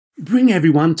Bring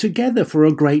everyone together for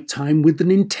a great time with the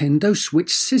Nintendo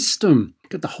Switch system.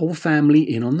 Get the whole family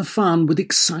in on the fun with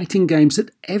exciting games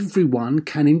that everyone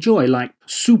can enjoy, like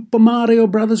Super Mario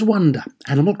Bros. Wonder,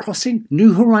 Animal Crossing,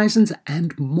 New Horizons,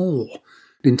 and more.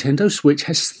 Nintendo Switch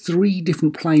has 3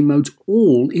 different play modes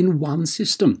all in one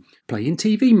system. Play in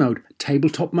TV mode,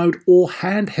 tabletop mode, or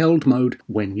handheld mode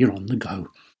when you're on the go.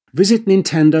 Visit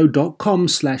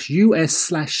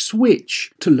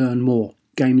nintendo.com/US/Switch to learn more.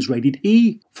 Games rated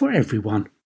E for everyone.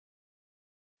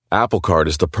 Apple Card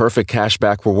is the perfect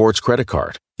cashback rewards credit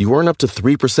card. You earn up to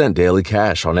 3% daily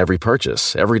cash on every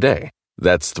purchase, every day.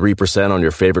 That's 3% on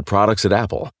your favorite products at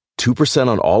Apple, 2%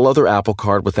 on all other Apple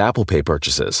Card with Apple Pay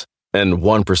purchases, and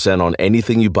 1% on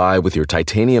anything you buy with your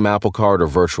titanium Apple Card or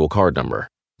virtual card number.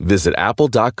 Visit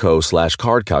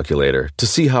apple.co/card calculator to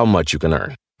see how much you can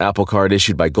earn. Apple Card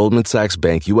issued by Goldman Sachs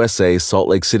Bank USA, Salt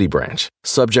Lake City branch.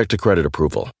 Subject to credit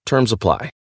approval. Terms apply.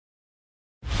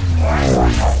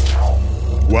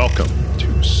 Welcome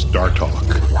to Star Talk,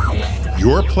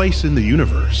 your place in the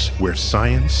universe where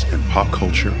science and pop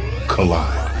culture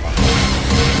collide.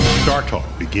 Star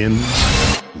Talk begins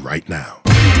right now.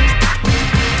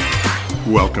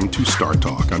 Welcome to Star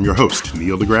Talk. I'm your host,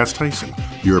 Neil deGrasse Tyson,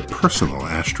 your personal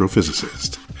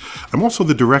astrophysicist. I'm also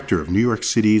the director of New York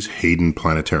City's Hayden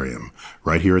Planetarium,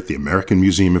 right here at the American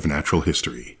Museum of Natural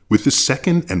History. With the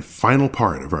second and final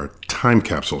part of our time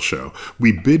capsule show,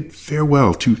 we bid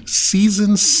farewell to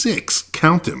Season 6,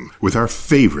 count them, with our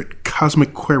favorite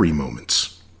cosmic query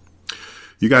moments.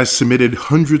 You guys submitted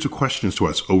hundreds of questions to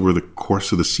us over the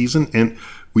course of the season, and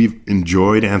we've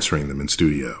enjoyed answering them in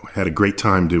studio. Had a great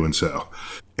time doing so.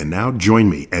 And now join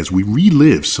me as we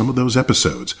relive some of those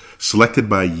episodes selected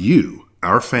by you,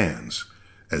 our fans,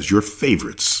 as your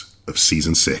favorites of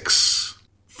Season 6.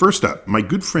 First up, my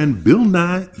good friend Bill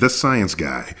Nye, the Science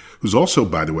Guy, who's also,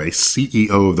 by the way,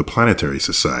 CEO of the Planetary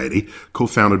Society,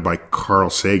 co-founded by Carl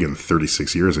Sagan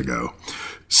 36 years ago,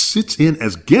 sits in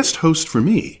as guest host for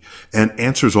me and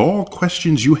answers all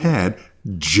questions you had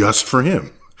just for him.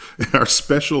 Our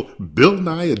special Bill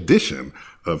Nye edition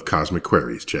of Cosmic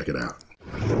Queries. Check it out.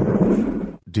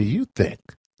 Do you think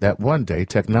that one day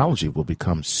technology will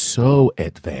become so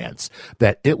advanced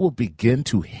that it will begin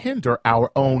to hinder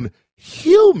our own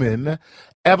human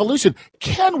evolution?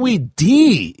 Can we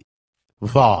de-evolve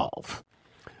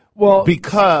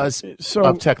because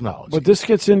of technology? But this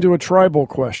gets into a tribal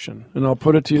question, and I'll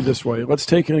put it to you this way. Let's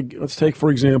take,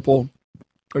 for example,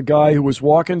 a guy who was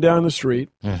walking down the street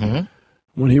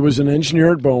when he was an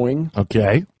engineer at Boeing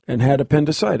and had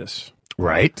appendicitis.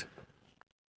 Right.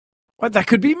 What? That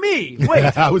could be me.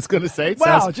 Wait. I was going to say.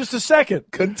 Wow, just a second.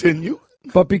 Continue.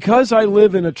 But because I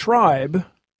live in a tribe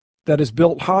that has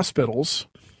built hospitals,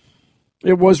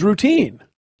 it was routine.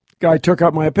 Guy took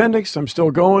out my appendix. I'm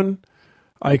still going.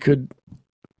 I could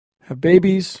have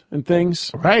babies and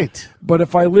things. Right. But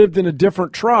if I lived in a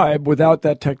different tribe without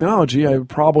that technology, I would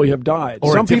probably have died.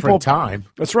 Or a different time.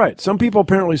 That's right. Some people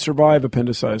apparently survive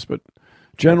appendicitis, but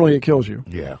generally it kills you.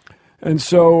 Yeah. And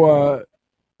so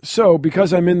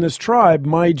because I'm in this tribe,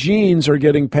 my genes are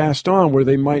getting passed on where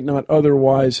they might not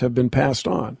otherwise have been passed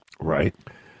on. Right.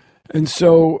 And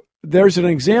so there's an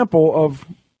example of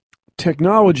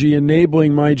technology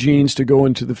enabling my genes to go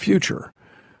into the future.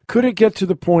 Could it get to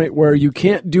the point where you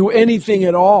can't do anything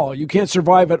at all? You can't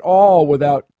survive at all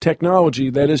without technology.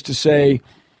 That is to say,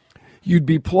 you'd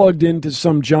be plugged into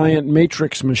some giant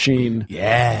matrix machine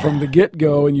from the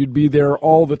get-go, and you'd be there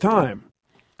all the time.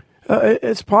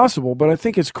 It's possible, but I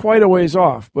think it's quite a ways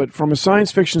off. But from a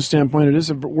science fiction standpoint, it is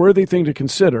a worthy thing to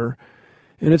consider.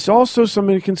 And it's also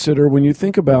something to consider when you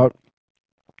think about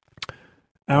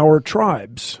our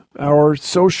tribes, our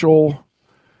social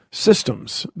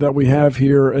systems that we have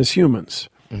here as humans.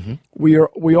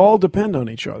 We all depend on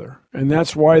each other, and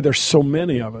that's why there's so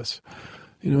many of us.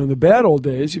 You know, in the bad old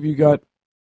days, if you got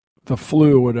the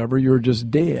flu or whatever, you were just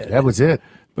dead. That was it.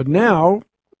 But now,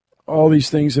 all these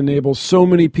things enable so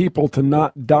many people to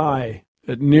not die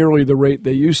at nearly the rate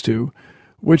they used to,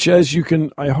 which, as you can,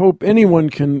 I hope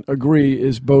anyone can agree,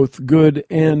 is both good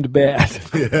and bad.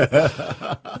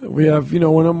 We have,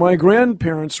 when my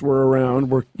grandparents were around,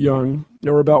 were young,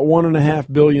 there were about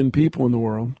 1.5 billion people in the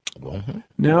world.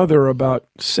 Now there are about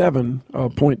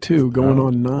 7.2, going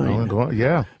on 9.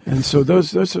 Yeah. And so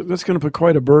that's going to put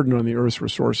quite a burden on the Earth's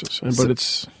resources.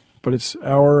 But it's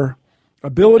our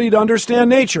ability to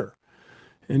understand nature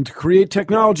and to create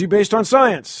technology based on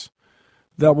science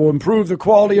that will improve the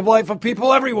quality of life of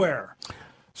people everywhere.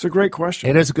 It's a great question.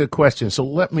 It is a good question. So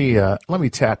let me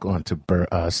tack on to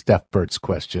Steph Burt's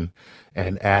question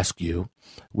and ask you,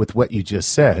 with what you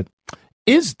just said,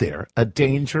 is there a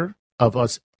danger of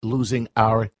us losing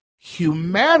our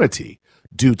humanity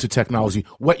due to technology.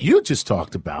 What you just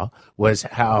talked about was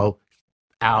how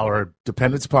our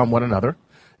dependence upon one another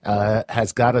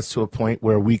has got us to a point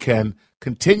where we can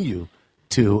continue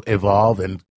to evolve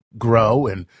and grow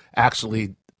and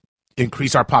actually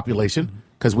increase our population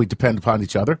because we depend upon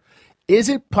each other. Is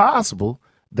it possible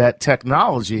that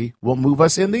technology will move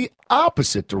us in the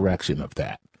opposite direction of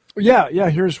that? Yeah.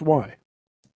 Here's why.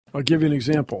 I'll give you an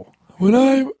example.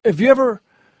 Have you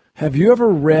ever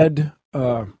read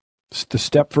The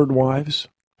Stepford Wives?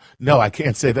 No, I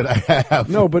can't say that I have.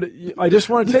 No, but I just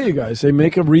want to tell you guys, they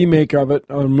make a remake of it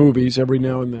on movies every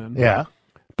now and then. Yeah.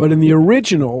 But in the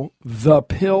original, the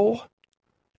pill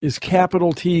is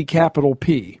capital T, capital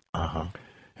P. Uh-huh.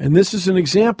 And this is an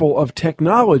example of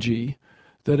technology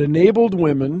that enabled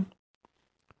women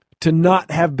to not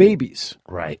have babies.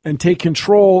 Right. And take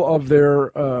control of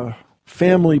their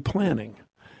family planning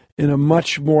in a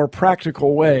much more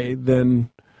practical way than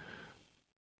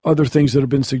other things that have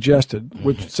been suggested,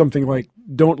 which something like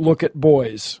don't look at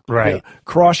boys. Right.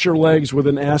 Cross your legs with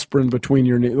an aspirin between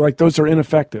your knees. Like those are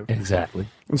ineffective. Exactly.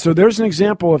 And so there's an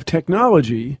example of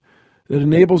technology that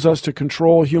enables us to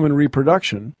control human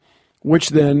reproduction, which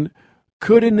then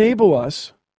could enable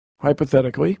us,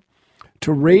 hypothetically,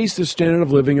 to raise the standard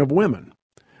of living of women,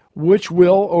 which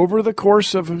will, over the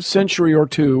course of a century or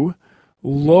two,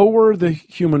 lower the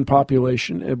human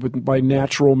population by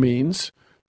natural means,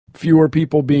 fewer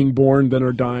people being born than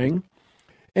are dying,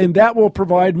 and that will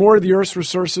provide more of the Earth's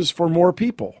resources for more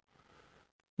people.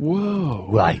 Whoa.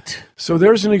 Right. So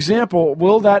there's an example.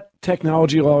 Will that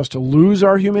technology allow us to lose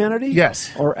our humanity?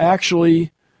 Yes. Or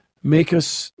actually make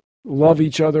us love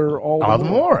each other all the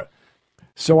more?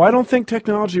 So I don't think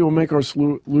technology will make us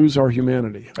lose our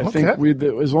humanity. I think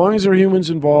as long as there are humans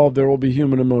involved, there will be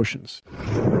human emotions.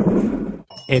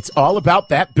 It's all about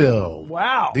that bill.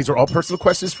 Wow. These are all personal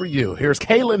questions for you. Here's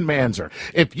Kaylin Manzer.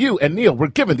 If you and Neil were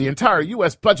given the entire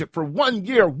U.S. budget for 1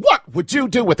 year, what would you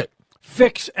do with it?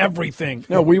 Fix everything.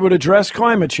 No, we would address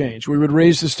climate change. We would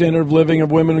raise the standard of living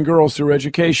of women and girls through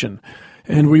education.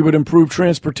 And we would improve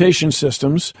transportation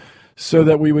systems so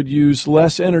that we would use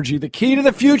less energy. The key to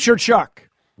the future, Chuck,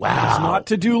 is not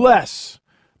to do less,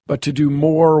 but to do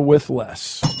more with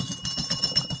less.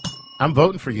 I'm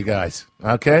voting for you guys.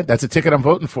 Okay, that's a ticket I'm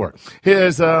voting for.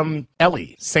 Here's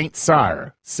Ellie St.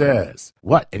 Cyr says,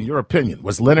 what, in your opinion,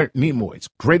 was Leonard Nimoy's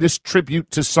greatest tribute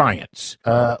to science?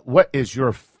 What is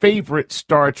your favorite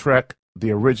Star Trek, the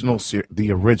original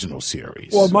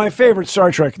series? Well, my favorite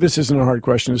Star Trek, this isn't a hard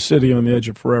question, is City on the Edge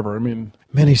of Forever. I mean,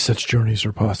 many such journeys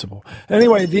are possible.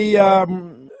 Anyway, the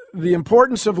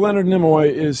importance of Leonard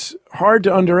Nimoy is hard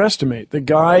to underestimate. The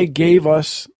guy gave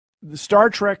us the Star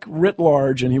Trek writ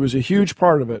large, and he was a huge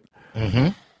part of it,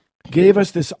 gave us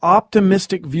this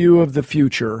optimistic view of the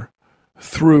future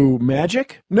through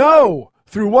magic? No!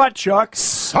 Through what, Chuck?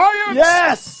 Science!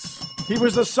 Yes! He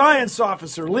was the science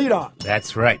officer. Lead on.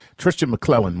 That's right. Tristan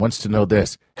McClellan wants to know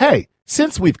this. Hey,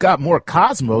 since we've got more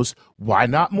Cosmos, why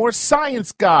not more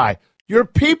science guy? Your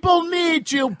people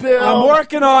need you, Bill. I'm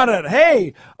working on it.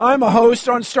 Hey, I'm a host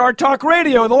on Star Talk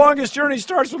Radio. The longest journey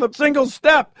starts with a single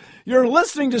step. You're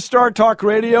listening to Star Talk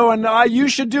Radio, and you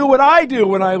should do what I do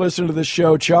when I listen to the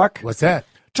show, Chuck. What's that?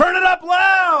 Turn it up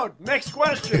loud. Next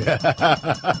question.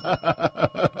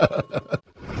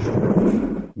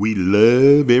 We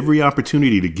love every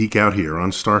opportunity to geek out here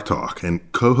on Star Talk,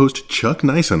 and co-host Chuck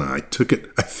Nice and I took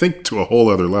it, I think, to a whole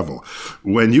other level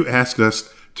when you asked us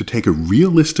to take a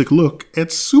realistic look at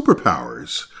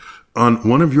superpowers on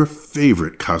one of your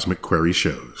favorite Cosmic Query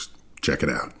shows. Check it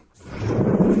out.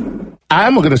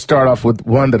 I'm going to start off with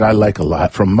one that I like a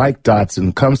lot from Mike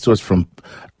Dotson. Comes to us from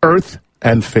Earth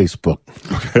and Facebook.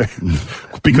 Okay.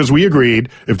 Because we agreed,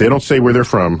 if they don't say where they're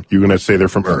from, you're going to say they're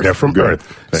from Earth. They're from Good.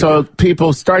 Earth. So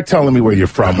people, start telling me where you're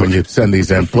from when you send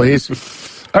these in, please.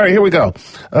 All right, here we go.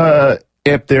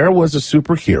 If there was a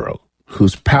superhero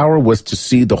whose power was to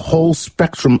see the whole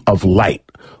spectrum of light,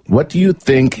 what do you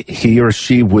think he or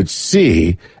she would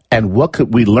see, and what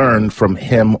could we learn from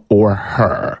him or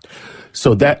her?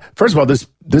 So that, first of all, this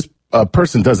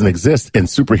person doesn't exist in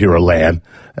superhero land.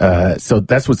 So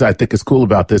that's what I think is cool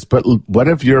about this. But what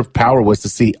if your power was to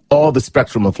see all the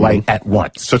spectrum of light at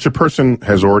once? Such a person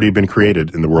has already been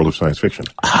created in the world of science fiction.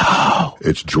 Oh.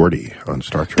 It's Geordi on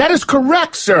Star Trek. That is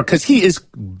correct, sir, because he is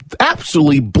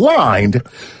absolutely blind,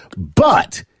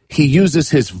 but he uses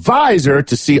his visor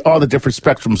to see all the different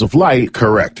spectrums of light.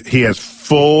 Correct. He has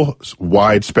full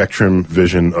wide spectrum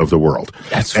vision of the world.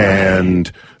 That's right.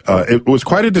 And it was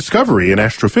quite a discovery in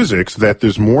astrophysics that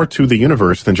there's more to the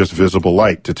universe than just visible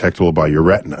light detectable by your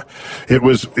retina. It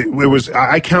was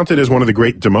I count it as one of the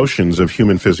great demotions of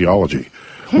human physiology,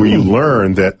 where you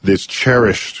learn that this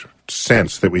cherished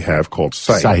sense that we have called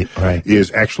sight right.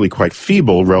 is actually quite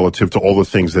feeble relative to all the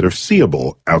things that are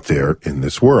seeable out there in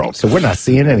this world. So we're not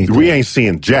seeing anything. We ain't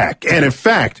seeing jack. And in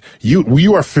fact,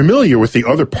 you are familiar with the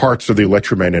other parts of the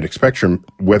electromagnetic spectrum,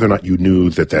 whether or not you knew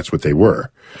that that's what they were.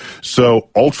 So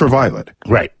ultraviolet,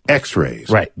 right, X-rays,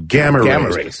 right, gamma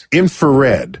rays,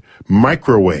 infrared,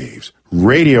 microwaves,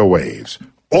 radio waves,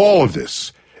 all of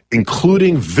this,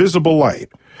 including visible light,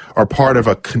 are part of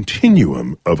a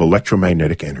continuum of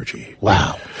electromagnetic energy.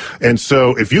 Wow. And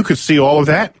so if you could see all of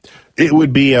that, it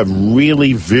would be a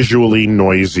really visually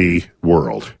noisy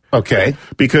world. Okay.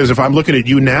 Because if I'm looking at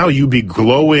you now, you'd be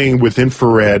glowing with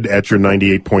infrared at your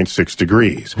 98.6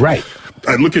 degrees. Right.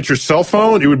 I'd look at your cell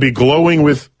phone, it would be glowing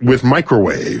with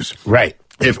microwaves. Right.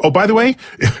 By the way,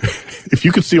 if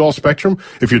you could see all spectrum,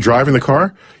 if you're driving the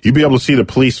car, you'd be able to see the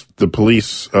police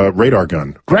radar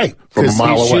gun. Right. From a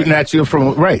mile away. Shooting at you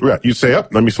from, right. Right. You say,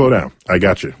 let me slow down. I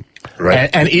got you. Right.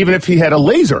 And even if he had a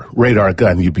laser radar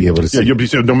gun, you'd be able to see. Yeah, you'll be,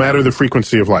 no matter the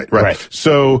frequency of light. Right. Right.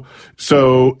 So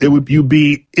you'd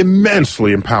be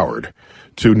immensely empowered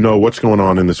to know what's going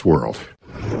on in this world.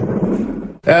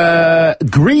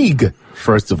 Grieg,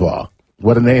 first of all.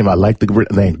 What a name. I like the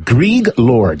name. Grieg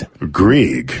Lord.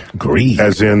 Grieg.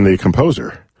 As in the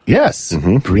composer. Yes.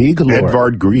 Mm-hmm. Grieg Lord.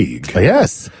 Edvard Grieg.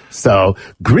 Yes. So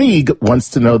Grieg wants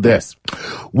to know this.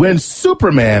 When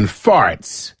Superman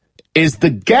farts, is the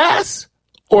gas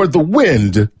or the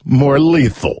wind more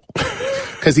lethal?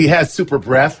 Because he has super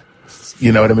breath,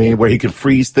 you know what I mean, where he can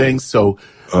freeze things. So,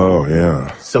 oh,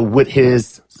 yeah. So would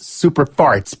his super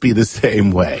farts be the same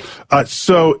way?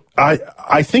 So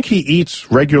I think he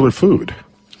eats regular food.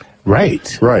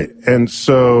 Right. Right. And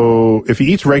so if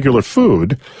he eats regular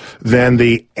food, then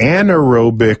the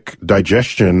anaerobic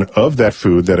digestion of that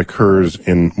food that occurs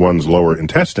in one's lower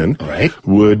intestine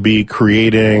would be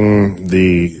creating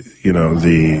the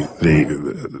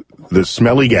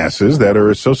smelly gases that are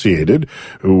associated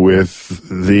with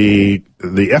the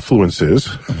effluences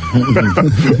of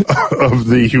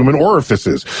the human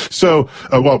orifices. So,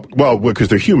 because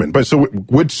they're human. But so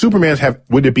would Superman's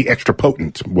would it be extra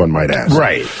potent, one might ask?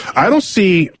 Right. I don't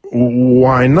see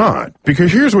why not. Because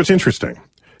here's what's interesting.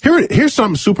 Here's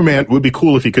something Superman would be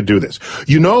cool if he could do this.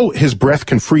 You know his breath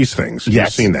can freeze things. Yes.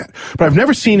 You've seen that. But I've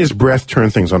never seen his breath turn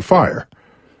ththings on fire.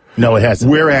 No, it hasn't.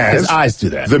 Whereas his eyes do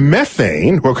that. The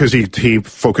methane, because he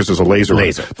focuses a laser.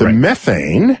 The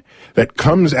methane that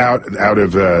comes out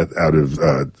of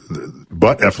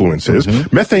butt effluences,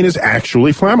 methane is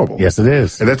actually flammable. Yes, it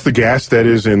is. And that's the gas that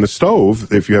is in the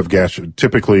stove. If you have gas,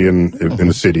 typically in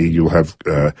the city, you'll have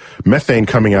methane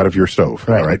coming out of your stove.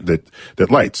 Right. All right, that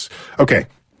lights. Okay.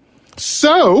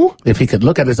 So, if he could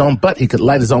look at his own butt, he could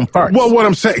light his own farts. Well, what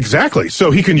I'm saying, exactly.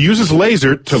 So he can use his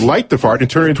laser to light the fart and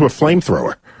turn it into a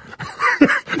flamethrower.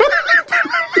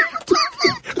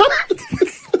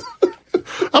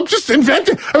 I'm just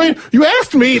inventing. I mean, you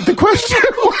asked me, the question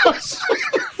was.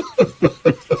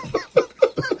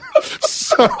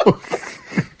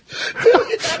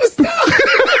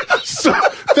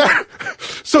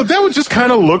 So that would just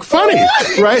kind of look funny,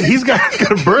 right? He's got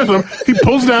a birth. He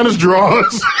pulls down his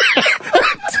drawers.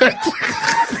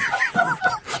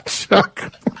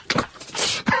 Chuck.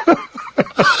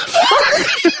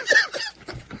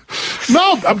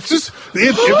 No, I'm just,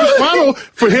 if it's flammable,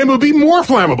 for him it would be more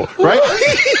flammable, right?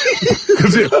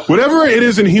 Because whatever it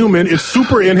is in human, it's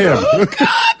super in him. Oh,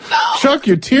 God, no. Chuck,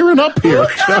 you're tearing up here.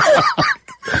 Chuck.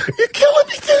 You're killing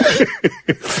me today.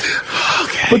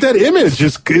 Okay. But that image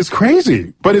is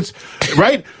crazy. But it's,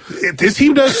 right?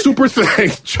 He does super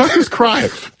things. Chuck is crying.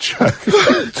 Chuck.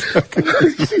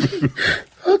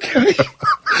 Okay.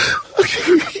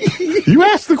 You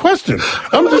asked the question.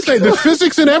 I'm just saying, the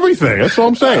physics and everything. That's all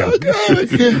I'm saying. Oh,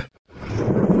 God.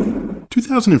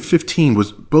 2015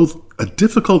 was both a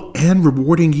difficult and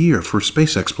rewarding year for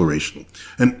space exploration.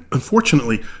 And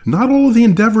unfortunately, not all of the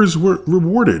endeavors were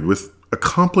rewarded with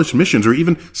accomplished missions or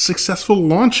even successful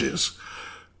launches.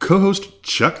 Co-host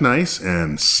Chuck Nice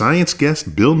and science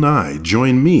guest Bill Nye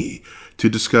join me to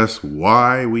discuss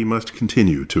why we must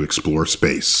continue to explore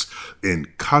space. In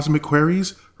Cosmic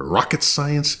Queries, Rocket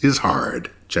Science is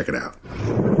Hard. Check it out.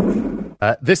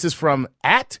 This is from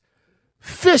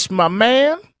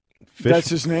 @FishMyMan. That's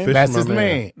his name? That's his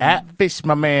name.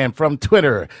 @FishMyMan from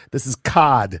Twitter. This is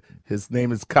Cod. His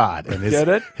name is Cod. And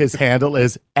his handle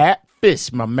is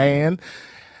 @FishMyMan.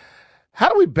 How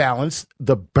do we balance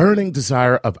the burning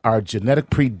desire of our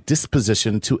genetic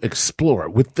predisposition to explore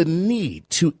with the need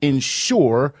to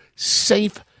ensure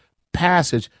safe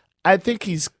passage? I think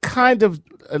he's kind of...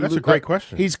 That's a great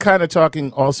question. He's kind of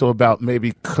talking also about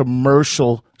maybe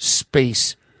commercial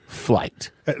space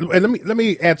flight. And let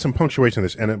me add some punctuation to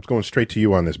this, and I'm going straight to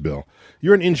you on this, Bill.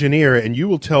 You're an engineer, and you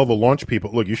will tell the launch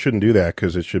people, look, you shouldn't do that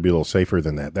because it should be a little safer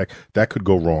than that. That could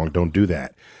go wrong. Don't do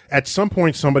that. At some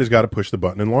point, somebody's got to push the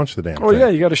button and launch the damn thing. Oh, yeah,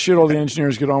 you got to shoot all the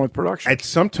engineers, get on with production. At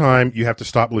some time, you have to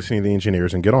stop listening to the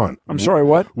engineers and get on. I'm sorry,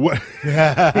 what? What?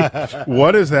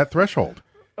 What is that threshold?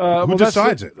 Who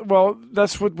decides it? Well,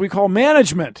 that's what we call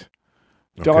management.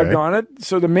 Doggone it.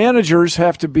 So the managers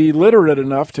have to be literate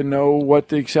enough to know what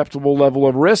the acceptable level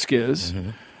of risk is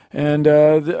and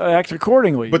act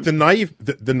accordingly. But the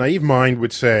naive mind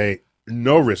would say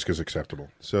no risk is acceptable.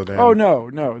 So then, oh,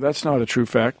 no, that's not a true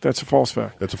fact. That's a false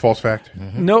fact. That's a false fact?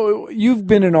 No, you've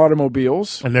been in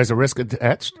automobiles. And there's a risk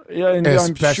attached? Yeah, and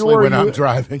especially when I'm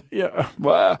driving. Yeah,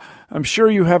 well, I'm sure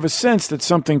you have a sense that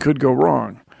something could go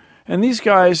wrong. And these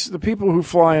guys, the people who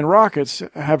fly in rockets,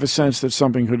 have a sense that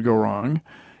something could go wrong.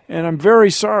 And I'm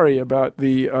very sorry about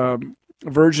the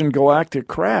Virgin Galactic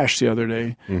crash the other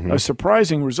day. A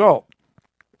surprising result,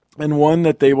 and one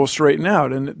that they will straighten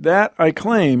out. And that, I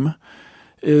claim,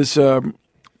 is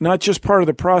not just part of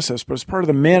the process, but it's part of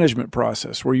the management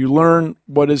process where you learn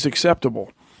what is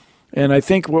acceptable. And I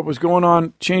think what was going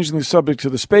on, changing the subject to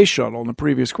the space shuttle in the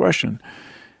previous question,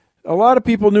 a lot of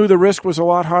people knew the risk was a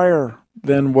lot higher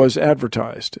than was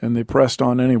advertised, and they pressed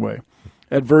on anyway.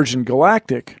 At Virgin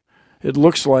Galactic, it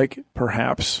looks like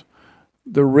perhaps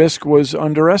the risk was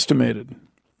underestimated,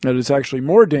 that it's actually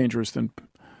more dangerous than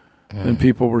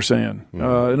people were saying.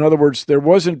 In other words, there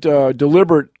wasn't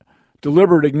deliberate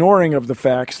ignoring of the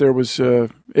facts. There was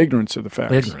ignorance of the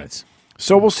facts. Ignorance.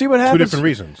 So we'll see what happens. Two different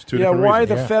reasons. Why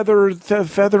the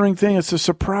feathering thing? It's a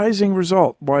surprising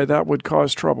result. Why that would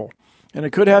cause trouble, and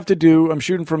it could have to do. I'm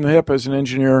shooting from the hip as an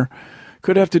engineer.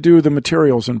 Could have to do with the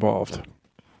materials involved.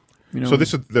 So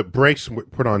this is the brakes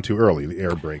put on too early, the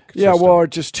air brake system. Yeah, well,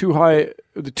 just too high,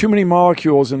 too many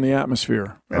molecules in the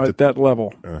atmosphere at that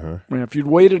level. If you'd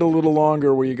waited a little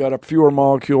longer where you got up fewer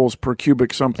molecules per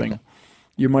cubic something,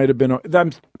 you might have been.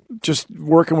 I'm just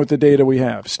working with the data we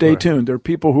have. Stay tuned. There are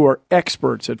people who are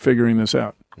experts at figuring this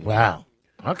out. Wow.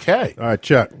 Okay. All right,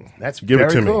 Chuck. That's Give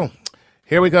very it to cool. me.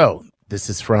 Here we go. This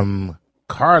is from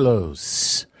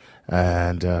Carlos.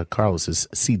 And Carlos is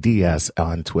CDS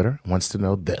on Twitter, wants to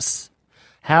know this.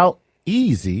 How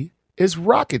easy is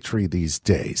rocketry these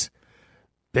days?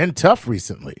 Been tough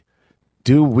recently.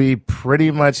 Do we pretty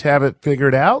much have it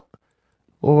figured out?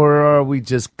 Or are we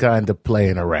just kind of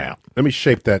playing around? Let me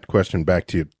shape that question back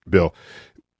to you, Bill.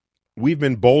 We've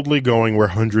been boldly going where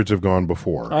hundreds have gone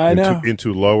before. I know.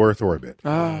 Into low Earth orbit.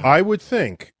 I would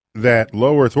think that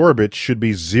low Earth orbit should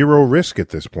be zero risk at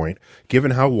this point,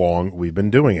 given how long we've been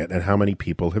doing it and how many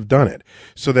people have done it.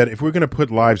 So that if we're going to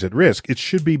put lives at risk, it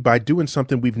should be by doing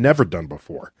something we've never done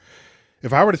before.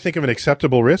 If I were to think of an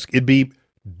acceptable risk, it'd be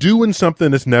doing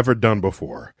something that's never done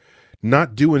before,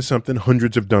 not doing something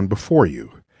hundreds have done before you.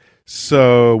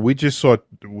 So we just saw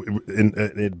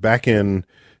back in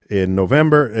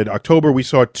November, in October, we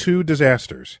saw two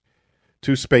disasters.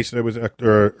 It was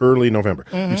early November.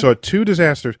 We saw two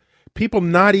disasters, people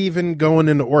not even going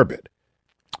into orbit.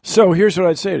 So here's what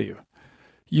I'd say to you.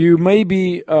 You may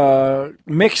be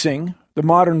mixing, the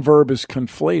modern verb is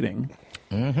conflating,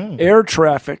 air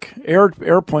traffic,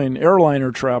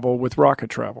 airliner travel with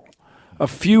rocket travel. A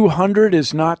few hundred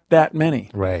is not that many.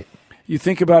 Right. You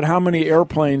think about how many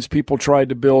airplanes people tried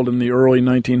to build in the early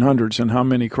 1900s and how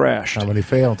many crashed. How many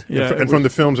failed? Yeah, and from the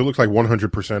films, it looks like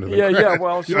 100% of them. Yeah.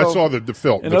 Well, I saw the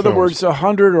film. In other words,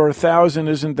 100 or 1,000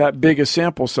 isn't that big a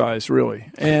sample size,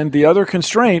 really. And the other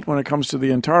constraint when it comes to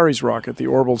the Antares rocket, the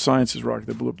Orbital Sciences rocket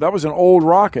that blew up, that was an old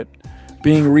rocket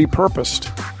being repurposed,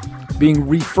 being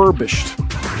refurbished.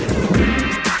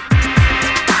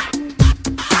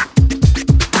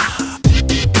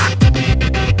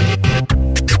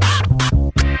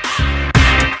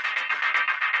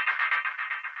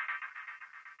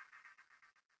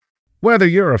 Whether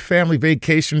you're a family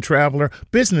vacation traveler,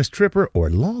 business tripper, or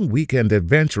long weekend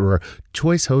adventurer,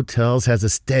 Choice Hotels has a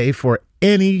stay for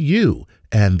any you.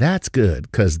 And that's good,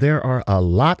 because there are a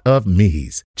lot of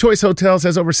me's. Choice Hotels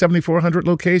has over 7,400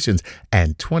 locations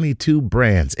and 22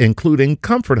 brands, including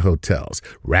Comfort Hotels,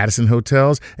 Radisson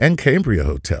Hotels, and Cambria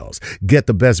Hotels. Get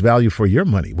the best value for your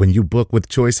money when you book with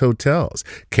Choice Hotels.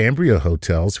 Cambria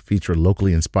Hotels feature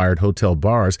locally inspired hotel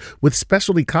bars with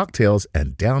specialty cocktails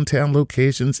and downtown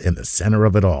locations in the center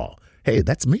of it all. Hey,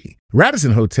 that's me.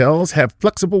 Radisson Hotels have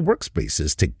flexible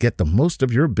workspaces to get the most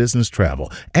of your business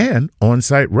travel and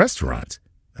on-site restaurants.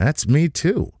 That's me,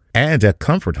 too. And at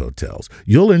Comfort Hotels,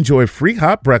 you'll enjoy free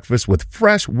hot breakfast with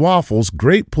fresh waffles,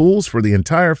 great pools for the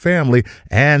entire family,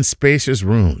 and spacious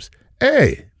rooms.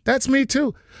 Hey, that's me,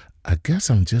 too. I guess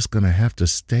I'm just going to have to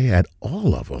stay at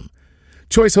all of them.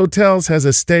 Choice Hotels has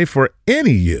a stay for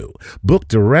any you. Book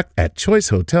direct at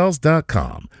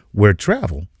choicehotels.com, where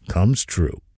travel comes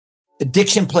true.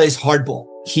 Addiction plays hardball.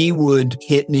 He would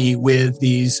hit me with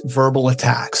these verbal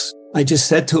attacks. I just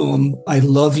said to him, I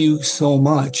love you so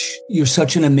much. You're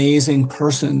such an amazing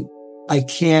person. I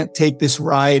can't take this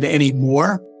ride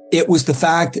anymore. It was the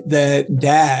fact that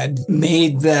Dad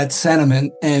made that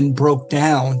sentiment and broke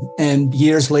down. And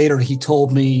years later, he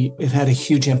told me it had a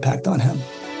huge impact on him.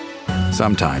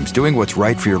 Sometimes doing what's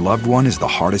right for your loved one is the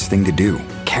hardest thing to do.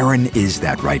 Caron is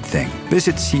that right thing.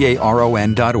 Visit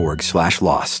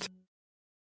caron.org/lost.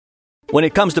 When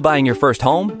it comes to buying your first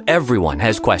home, everyone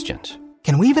has questions.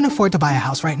 Can we even afford to buy a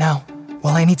house right now?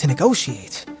 Well, I need to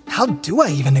negotiate. How do I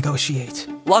even negotiate?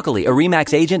 Luckily, a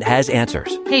RE/MAX agent has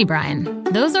answers. Hey, Brian,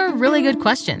 those are really good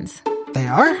questions. They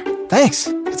are? Thanks.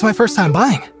 It's my first time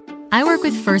buying. I work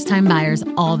with first-time buyers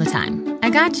all the time. I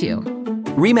got you.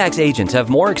 RE/MAX agents have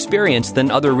more experience than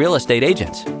other real estate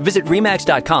agents. Visit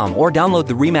RE/MAX.com or download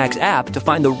the RE/MAX app to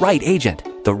find the right agent.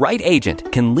 The right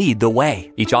agent can lead the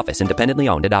way. Each office independently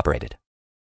owned and operated.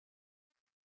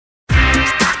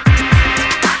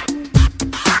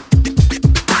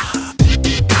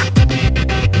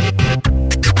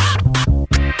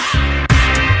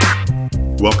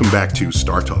 Welcome back to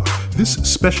Star Talk. This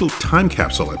special time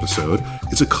capsule episode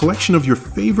is a collection of your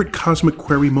favorite Cosmic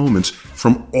Query moments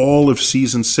from all of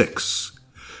Season 6.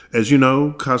 As you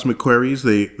know, Cosmic Queries,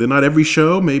 they're not every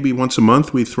show. Maybe once a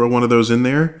month we throw one of those in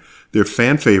there. They're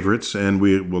fan favorites, and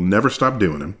we will never stop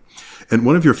doing them. And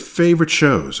one of your favorite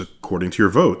shows, according to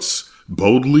your votes,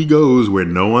 boldly goes where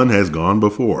no one has gone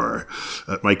before.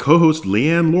 My co-host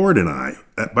Leanne Lord and I,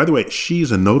 by the way,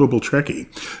 she's a notable Trekkie,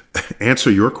 answer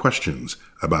your questions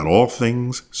about all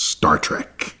things Star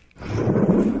Trek.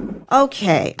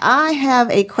 Okay, I have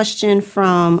a question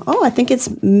from, I think it's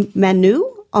Manu.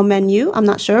 I'm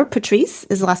not sure. Patrice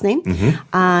is the last name. Mm-hmm.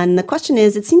 And the question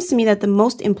is, it seems to me that the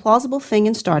most implausible thing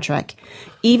in Star Trek,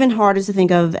 even harder to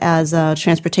think of as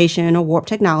transportation or warp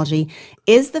technology,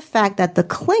 is the fact that the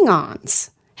Klingons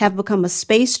have become a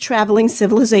space-traveling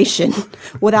civilization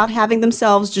without having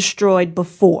themselves destroyed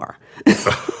before.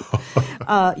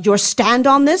 Your stand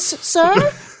on this, sir?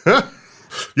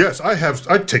 Yes,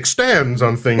 I take stands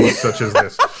on things such as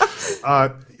this.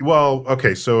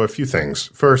 So a few things.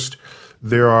 First,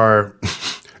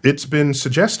 it's been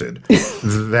suggested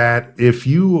that if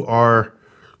you are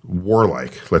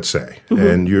warlike, let's say, mm-hmm.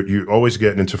 and you're always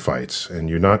getting into fights and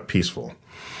you're not peaceful,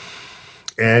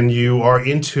 and you are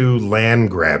into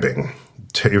land grabbing,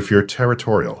 if you're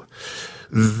territorial,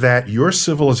 that your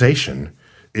civilization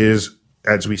is,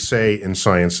 as we say in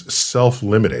science,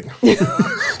 self-limiting.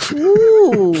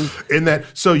 Ooh. In that,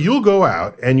 so you'll go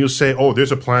out and you'll say, oh,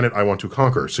 there's a planet I want to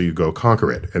conquer. So you go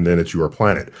conquer it, and then it's your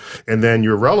planet. And then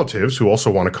your relatives who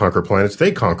also want to conquer planets,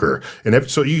 they conquer. And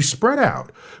so you spread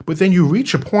out. But then you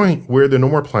reach a point where there are no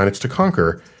more planets to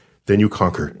conquer. Then you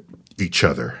conquer each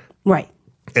other. Right.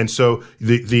 And so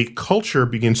the culture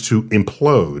begins to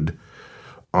implode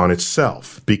on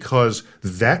itself because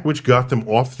that which got them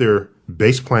off their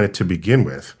base planet to begin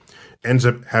with ends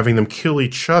up having them kill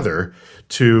each other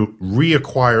to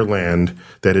reacquire land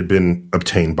that had been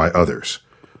obtained by others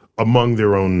among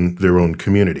their own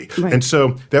community. Right. And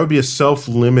so that would be a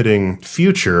self-limiting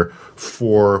future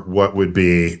for what would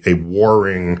be a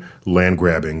warring,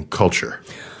 land-grabbing culture.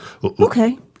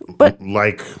 Okay. But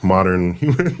like modern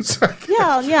humans.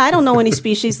 yeah, I don't know any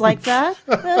species like that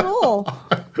at all.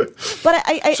 But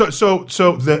So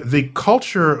the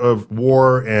culture of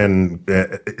war and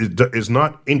is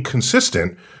not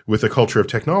inconsistent with the culture of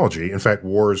technology. In fact,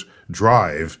 wars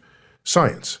drive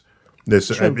science.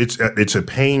 It's a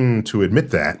pain to admit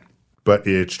that, but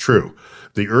it's true.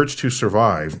 The urge to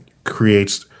survive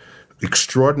creates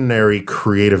extraordinary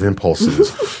creative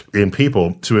impulses in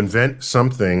people to invent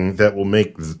something that will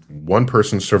make one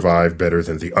person survive better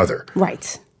than the other.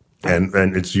 Right. And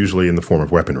it's usually in the form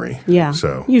of weaponry. Yeah.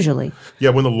 So usually.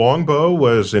 Yeah, when the longbow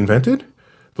was invented,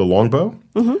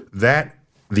 mm-hmm. that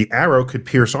the arrow could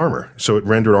pierce armor, so it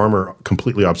rendered armor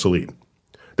completely obsolete.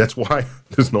 That's why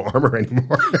there's no armor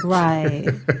anymore. Right.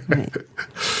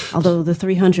 Although the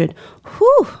 300,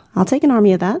 I'll take an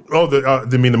army of that. Oh,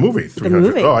 the movie 300. The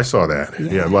movie. Oh, I saw that.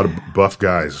 Yeah, a lot of buff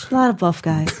guys.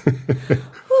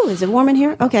 Is it warm in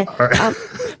here? Okay.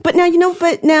 But now,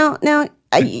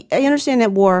 I understand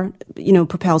that war,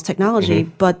 propels technology,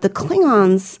 mm-hmm. but the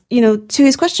Klingons, to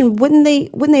his question, wouldn't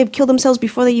they have killed themselves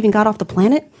before they even got off the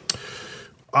planet?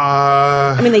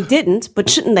 They didn't, but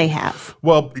shouldn't they have?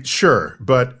 Well, sure,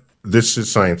 but this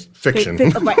is science fiction.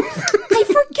 Right. I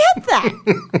forget get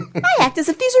that. I act as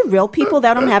if these are real people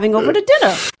that I'm having over to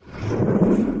dinner.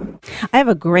 I have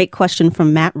a great question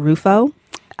from Matt Rufo.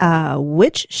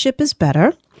 Which ship is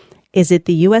better? Is it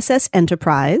the USS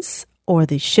Enterprise or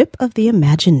the Ship of the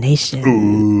Imagination?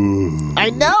 Ooh. I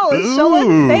know, it's so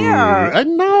unfair. I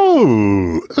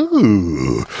know.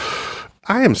 Ooh.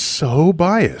 I am so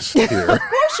biased here. Of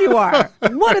course you are.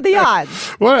 What are the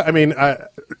odds? Well, I mean,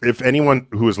 if anyone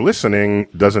who is listening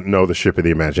doesn't know the Ship of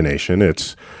the Imagination,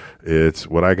 it's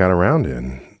what I got around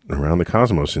the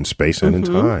cosmos in space and in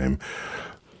time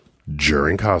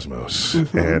during Cosmos,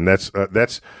 and that's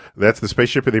the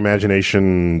Spaceship of the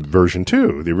Imagination version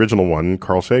 2. The original one,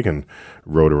 Carl Sagan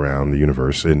wrote around the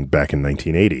universe back in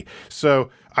 1980. So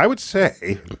I would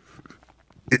say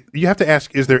you have to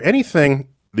ask: is there anything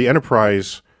the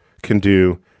Enterprise can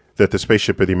do that the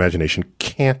Spaceship of the Imagination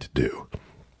can't do?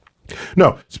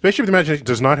 No, Spaceship of the Imagination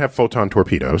does not have photon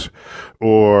torpedoes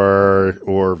or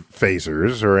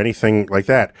phasers or anything like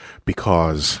that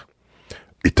because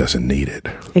it doesn't need it.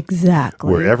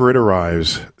 Exactly. Wherever it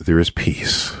arrives, there is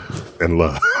peace and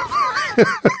love.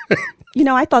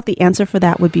 I thought the answer for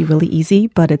that would be really easy,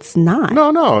 but it's not.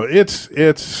 No, it's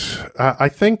I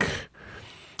think,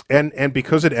 and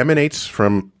because it emanates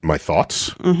from my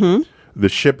thoughts, the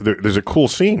ship, there's a cool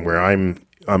scene where I'm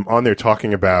on there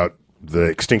talking about the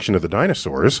extinction of the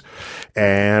dinosaurs,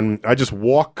 and I just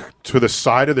walk to the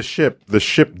side of the ship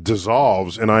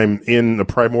dissolves, and I'm in a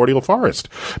primordial forest,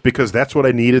 because that's what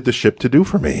I needed the ship to do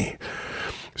for me.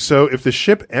 So if the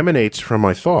ship emanates from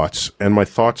my thoughts, and my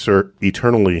thoughts are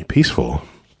eternally peaceful,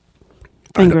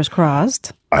 fingers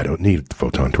crossed, I don't need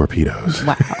photon torpedoes.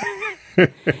 Wow.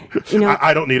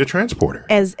 I don't need a transporter.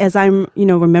 As I'm,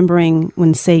 remembering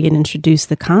when Sagan introduced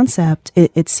the concept,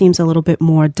 it seems a little bit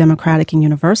more democratic and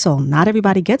universal. Not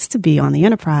everybody gets to be on the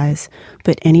Enterprise,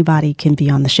 but anybody can be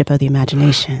on the Ship of the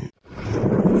Imagination.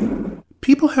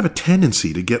 People have a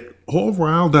tendency to get all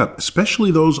riled up,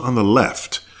 especially those on the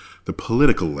left, the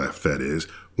political left, that is,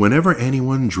 whenever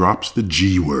anyone drops the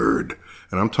G word.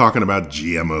 And I'm talking about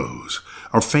GMOs.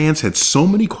 Our fans had so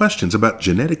many questions about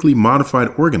genetically modified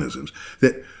organisms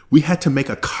that we had to make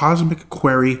a cosmic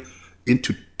query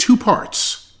into 2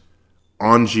 parts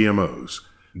on GMOs.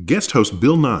 Guest host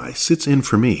Bill Nye sits in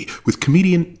for me with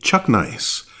comedian Chuck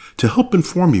Nice to help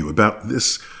inform you about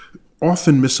this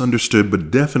often misunderstood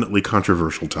but definitely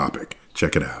controversial topic.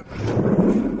 Check it out.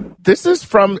 This is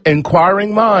from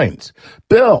Inquiring Minds.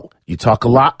 Bill, you talk a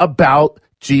lot about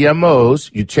GMOs.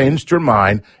 You changed your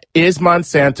mind. Is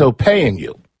Monsanto paying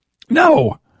you?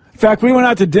 No. In fact, we went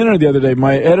out to dinner the other day.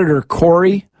 My editor,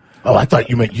 Corey. Oh, I thought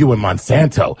you meant you and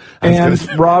Monsanto.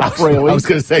 Rob Fraley. I was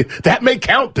going to say, that may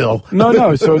count, Bill.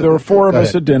 No. So there were 4 of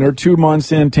us at dinner, 2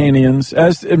 Monsantanians.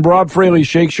 And Rob Fraley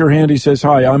shakes your hand. He says,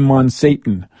 "Hi, I'm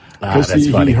Monsatan." Because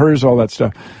he hears all that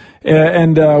stuff.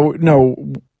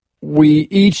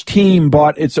 Each team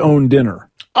bought its own dinner.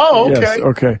 Oh, okay. Yes,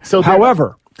 okay. So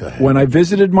however, when I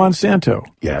visited Monsanto,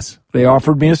 yes, they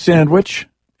offered me a sandwich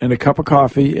and a cup of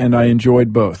coffee, and I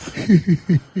enjoyed both.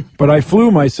 But I flew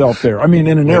myself there. I mean,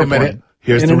 in an airplane.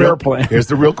 Here's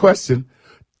the real question.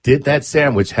 Did that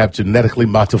sandwich have genetically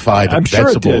modified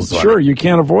vegetables? It did. Sure, you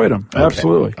can't avoid them. Okay.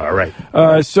 Absolutely. All right.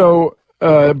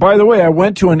 By the way, I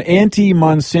went to an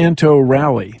anti-Monsanto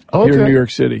rally here in New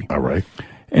York City. All right.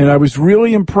 And I was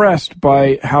really impressed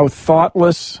by how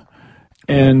thoughtless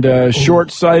and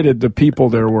short-sighted the people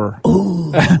there were.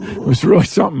 It was really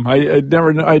something.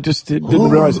 I just didn't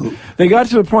realize it. They got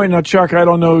to the point, now Chuck, I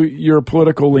don't know your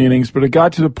political leanings, but it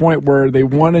got to the point where they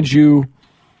wanted you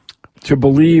to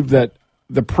believe that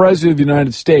the President of the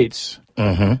United States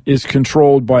is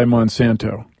controlled by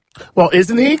Monsanto. Well,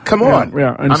 isn't he? Come on.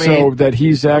 Yeah. And so that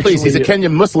he's actually... Please, he's a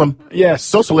Kenyan Muslim. Yes.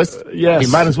 Socialist. Yes.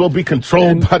 He might as well be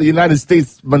controlled by the United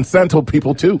States Monsanto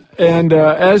people, too. And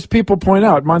as people point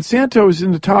out, Monsanto is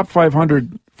in the top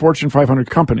 500 Fortune 500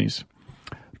 companies,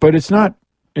 but it's not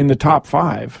in the top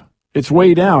 5. It's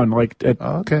way down, like at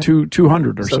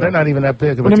 200 or so. So they're not even that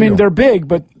big of a deal. I mean, they're big,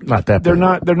 but not that they're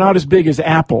big. They're not as big as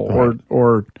Apple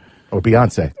or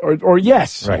Beyonce. Or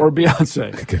yes, right. Or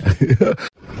Beyonce.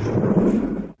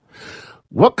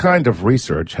 What kind of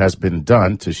research has been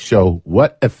done to show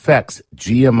what effects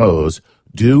GMOs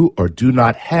do or do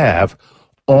not have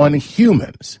on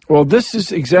humans? Well, this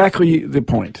is exactly the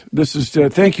point. This is,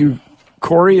 thank you,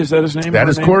 Corey, is that his name? That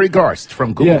is Corey Garst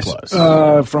from Google+.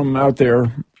 Yes, from out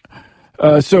there.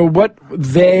 So what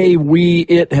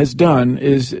it has done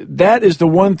is, that is the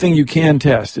one thing you can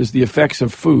test, is the effects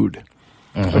of food.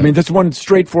 I mean, that's one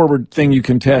straightforward thing you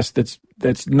can test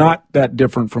that's not that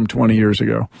different from 20 years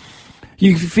ago.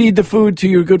 You feed the food to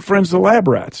your good friends, the lab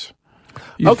rats.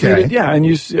 You feed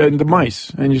it, and the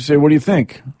mice, and you say, "What do you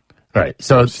think?" Right.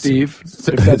 So Steve, if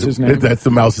that's his name. That's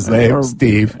the mouse's name, Or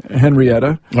Steve.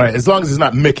 Henrietta. All right. As long as it's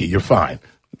not Mickey, you're fine.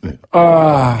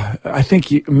 I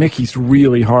think Mickey's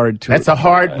really hard to... That's a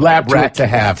hard lab rat to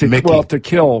have, Mickey. Well, to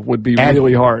kill would be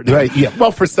really hard. Right, yeah.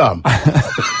 Well, for some.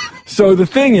 So the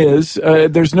thing is,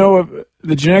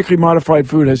 the genetically modified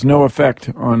food has no effect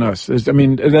on us.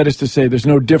 That is to say, there's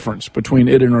no difference between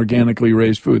it and organically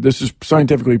raised food. This is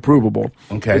scientifically provable.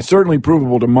 Okay. It's certainly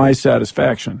provable to my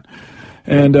satisfaction.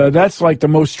 And that's like the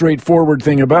most straightforward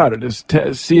thing about it, is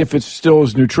to see if it's still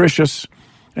as nutritious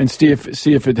and see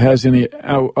if it has any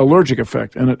allergic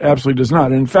effect. And it absolutely does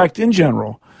not. And in fact, in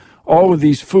general, all of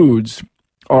these foods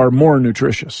are more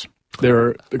nutritious.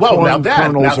 Kernels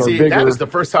are bigger. That is the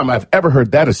first time I've ever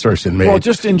heard that assertion made. Well,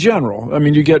 just in general. I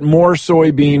mean, you get more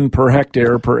soybean per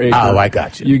hectare per acre. Oh, I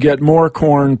got you. You get more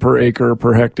corn per acre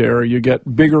per hectare. You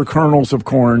get bigger kernels of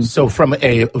corn. So from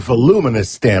a voluminous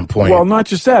standpoint. Well, not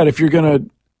just that. If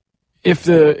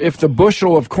the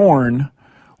bushel of corn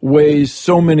weighs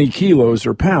so many kilos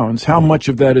or pounds, how much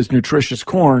of that is nutritious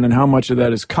corn and how much of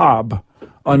that is cob?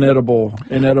 Inedible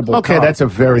okay, cob. That's a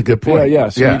very good point. Yeah.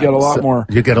 So you get a lot more.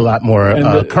 You get a lot more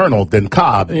kernel than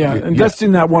cob. Yeah, and that's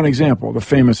in that one example, the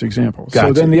famous example. Gotcha.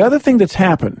 So then the other thing that's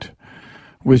happened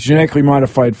with genetically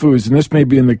modified foods, and this may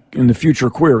be in the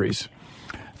future queries,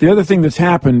 the other thing that's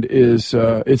happened is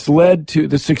it's led to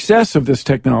the success of this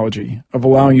technology of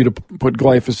allowing you to put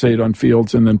glyphosate on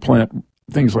fields and then plant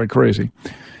things like crazy,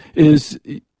 is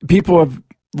people have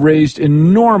raised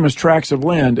enormous tracts of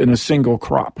land in a single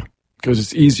crop, because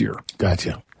it's easier.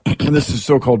 Gotcha. And this is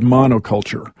so-called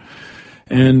monoculture.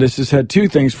 And this has had two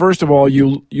things. First of all,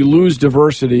 you lose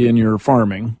diversity in your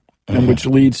farming, and which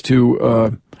leads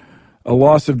to a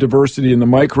loss of diversity in the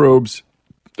microbes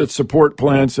that support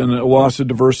plants and a loss of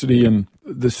diversity in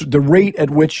the rate at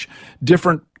which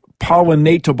different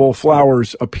pollinatable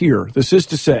flowers appear. This is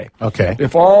to say,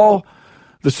 if all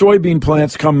the soybean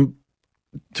plants come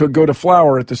to go to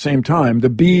flower at the same time, the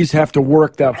bees have to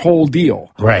work that whole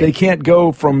deal. Right. They can't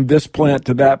go from this plant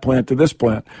to that plant to this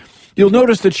plant. You'll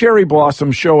notice the cherry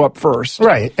blossoms show up first.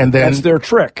 Right. And then that's their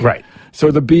trick. Right.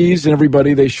 So the bees and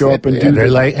everybody, they show up and do.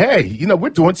 They're like, hey,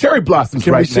 we're doing cherry blossoms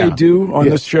right now. Can we say do on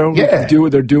this show? Yeah.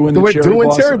 They're doing the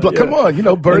cherry blossom. Come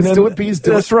on, birds do it, bees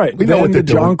do it. That's right. We know what they're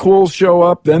doing. Then the jonquils show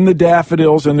up, then the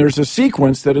daffodils, and there's a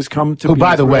sequence that has come to be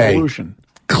by the way, evolution.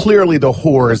 Clearly the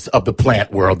whores of the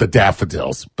plant world, the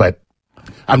daffodils, but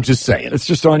I'm just saying. It's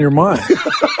just on your mind.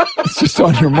 It's just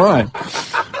on your mind.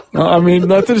 Not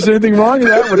that there's anything wrong with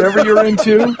that. Whatever you're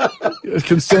into, a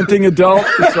consenting adult,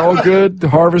 it's all good. The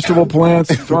harvestable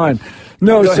plants, fine.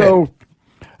 No,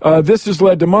 this has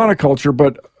led to monoculture,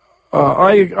 but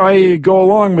I go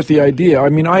along with the idea.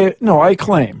 I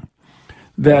claim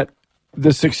that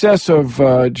the success of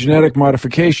genetic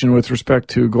modification with respect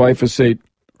to glyphosate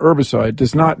herbicide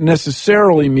does not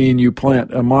necessarily mean you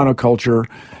plant a monoculture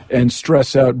and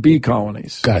stress out bee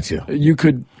colonies. Gotcha.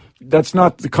 That's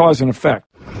not the cause and effect.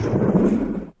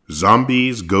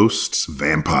 Zombies, ghosts,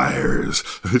 vampires.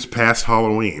 This past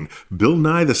Halloween, Bill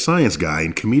Nye the Science Guy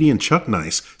and comedian Chuck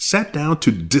Nice sat down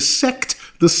to dissect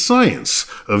the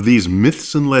science of these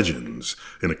myths and legends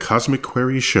in a Cosmic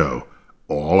Queries show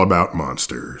all about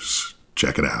monsters.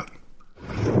 Check it out.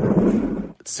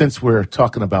 Since we're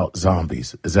talking about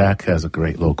zombies, Zach has a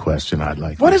great little question I'd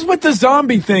like. What is with the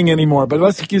zombie thing anymore? But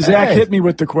let's Zach hit me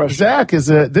with the question. Zach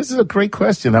this is a great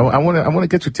question. I want to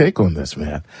get your take on this,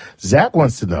 man. Zach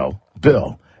wants to know,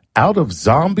 Bill, out of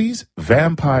zombies,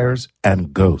 vampires,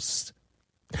 and ghosts,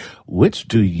 which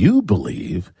do you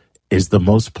believe is the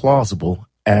most plausible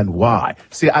and why?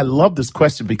 See, I love this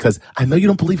question because I know you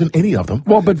don't believe in any of them.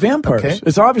 Well, but vampires. Okay.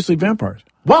 It's obviously vampires.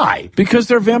 Why? Because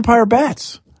they're vampire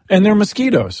bats. And they're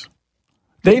mosquitoes.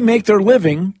 They make their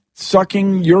living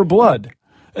sucking your blood.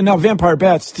 And now vampire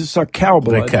bats to suck cow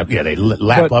blood. They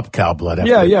lap up cow blood.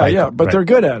 But they're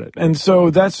good at it. And so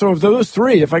of those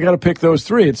three, if I got to pick those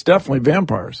three, it's definitely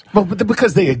vampires. But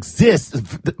because they exist,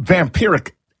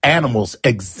 vampiric animals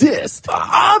exist.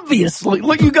 Obviously.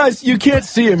 Look, you guys, you can't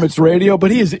see him. It's radio,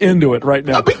 but he is into it right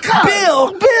now.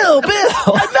 Bill.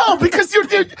 No, because you're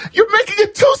making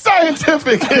it too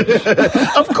scientific.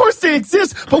 Of course they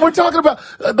exist, but we're talking about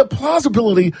the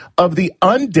plausibility of the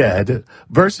undead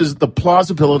versus the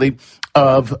plausibility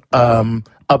of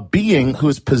a being who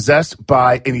is possessed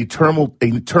by an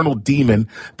eternal demon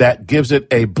that gives it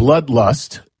a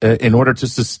bloodlust in order to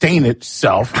sustain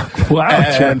itself. Wow,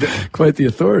 and quite the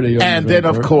authority. And then,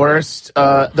 of course,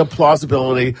 the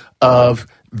plausibility of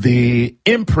the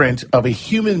imprint of a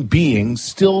human being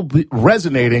still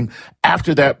resonating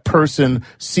after that person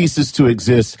ceases to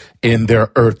exist in their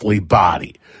earthly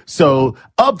body. So,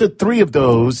 of the three of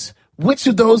those, which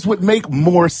of those would make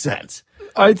more sense?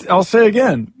 I'll say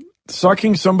again,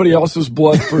 sucking somebody else's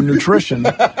blood for nutrition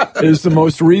is the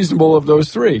most reasonable of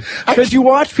those three. Because you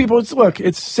watch people,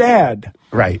 it's sad.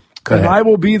 Right. And I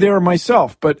will be there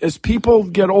myself. But as people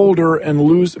get older and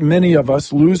many of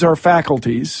us lose our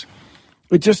faculties,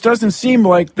 it just doesn't seem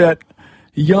like that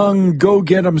young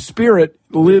go-get-'em spirit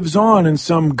lives on in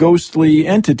some ghostly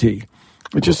entity.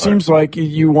 It just seems like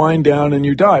you wind down and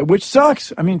you die, which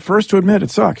sucks. I mean, first to admit,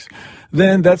 it sucks.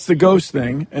 Then that's the ghost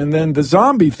thing. And then the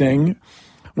zombie thing,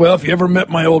 well, if you ever met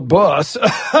my old boss.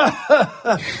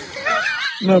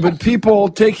 No, but people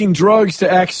taking drugs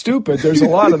to act stupid, there's a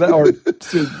lot of that.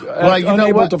 Or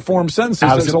unable to form sentences,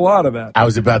 there's a lot of that. I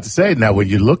was about to say, now, when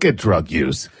you look at drug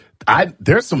use,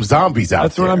 there's some zombies out there.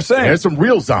 That's what I'm saying. There's some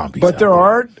real zombies. But there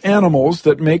are animals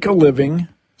that make a living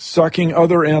sucking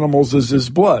other animals as his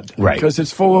blood. Right. Because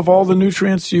it's full of all the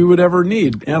nutrients you would ever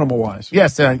need, animal-wise.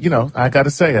 Yes, I got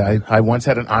to say, I once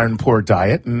had an iron poor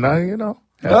diet, and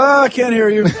I can't hear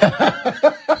you.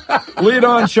 Lead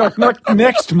on, Chuck.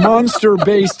 Next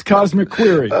monster-based cosmic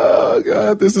query. Oh,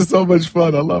 God, this is so much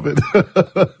fun. I love it.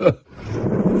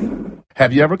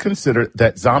 Have you ever considered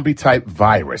that zombie-type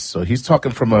virus, so he's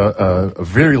talking from a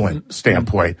virulent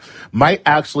standpoint, might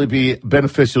actually be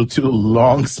beneficial to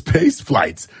long space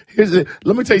flights?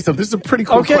 Let me tell you something. This is a pretty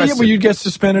cool question. Yeah, well, you'd get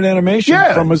suspended animation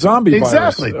from a zombie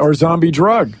virus or zombie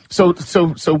drug. So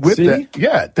with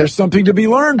that, there's something to be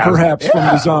learned, perhaps, from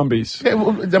the zombies. Yeah,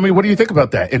 well, I mean, what do you think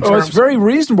about that? It's very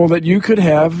reasonable that you could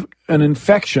have an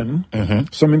infection,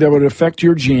 something that would affect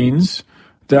your genes,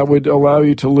 that would allow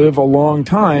you to live a long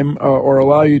time or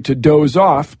allow you to doze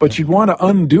off, but you'd want to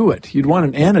undo it. You'd want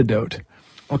an antidote.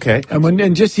 Okay.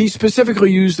 And he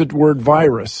specifically used the word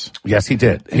virus. Yes, he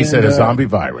did. He said a zombie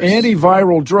virus.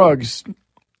 Antiviral drugs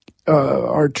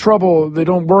are trouble. They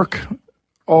don't work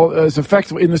as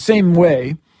effectively in the same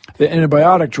way that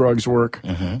antibiotic drugs work.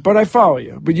 But I follow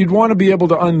you. But you'd want to be able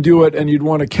to undo it, and you'd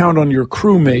want to count on your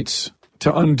crewmates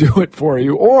to undo it for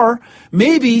you. Or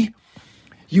maybe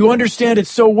you understand it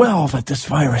so well that this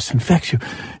virus infects you,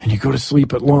 and you go to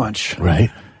sleep at launch.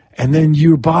 Right. And then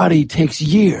your body takes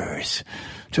years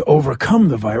to overcome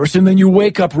the virus, and then you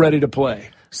wake up ready to play.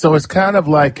 So it's kind of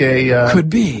like could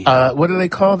be. What do they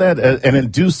call that? An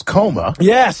induced coma.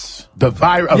 Yes. A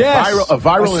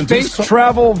viral induced space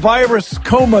travel virus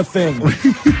coma thing.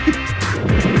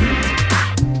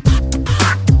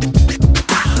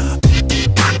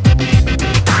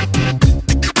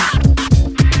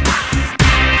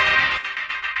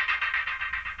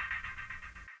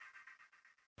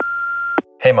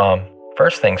 Hey Mom,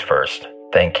 first things first,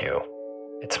 thank you.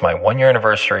 It's my 1-year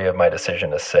anniversary of my decision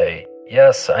to say,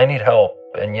 yes, I need help,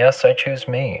 and yes, I choose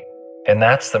me. And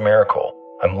that's the miracle.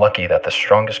 I'm lucky that the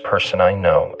strongest person I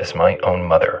know is my own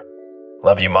mother.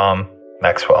 Love you, Mom.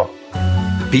 Maxwell.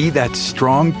 Be that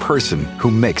strong person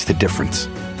who makes the difference.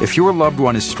 If your loved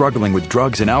one is struggling with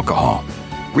drugs and alcohol,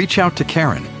 reach out to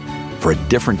Caron for a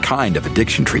different kind of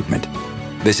addiction treatment.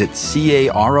 Visit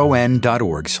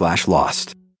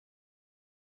caron.org/lost.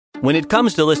 When it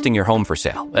comes to listing your home for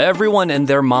sale, everyone and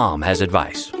their mom has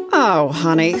advice. Oh,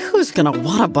 honey, who's going to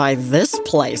want to buy this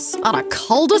place? On a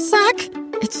cul-de-sac?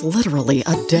 It's literally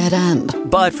a dead end.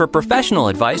 But for professional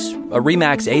advice, a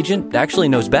RE/MAX agent actually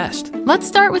knows best. Let's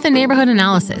start with a neighborhood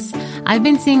analysis. I've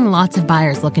been seeing lots of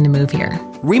buyers looking to move here.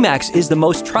 RE/MAX is the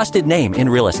most trusted name in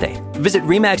real estate. Visit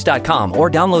RE/MAX.com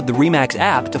or download the RE/MAX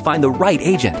app to find the right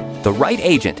agent. The right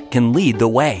agent can lead the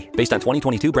way. Based on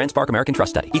 2022 BrandSpark American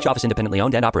Trust Study. Each office independently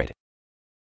owned and operated.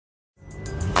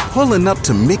 Pulling up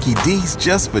to Mickey D's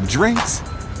just for drinks?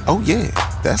 Oh yeah,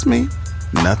 that's me.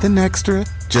 Nothing extra,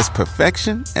 just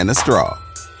perfection and a straw.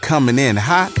 Coming in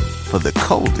hot for the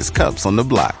coldest cups on the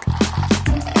block.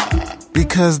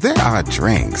 Because there are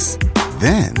drinks.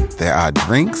 Then there are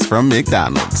drinks from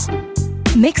McDonald's.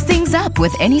 Mix things up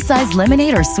with any size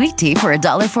lemonade or sweet tea for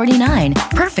 $1.49.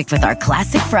 Perfect with our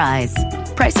classic fries.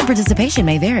 Price and participation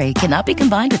may vary. Cannot be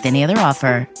combined with any other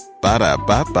offer.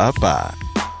 Ba-da-ba-ba-ba.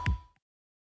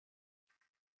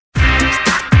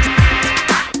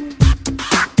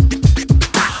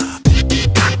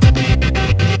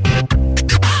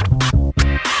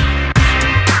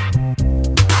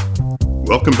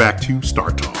 Welcome back to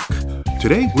Star Talk.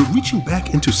 Today, we're reaching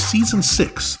back into Season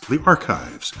 6, The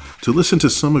Archives, to listen to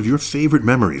some of your favorite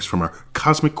memories from our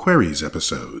Cosmic Queries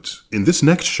episodes. In this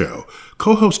next show,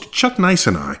 co-host Chuck Nice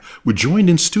and I were joined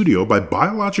in studio by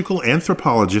biological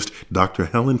anthropologist Dr.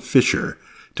 Helen Fisher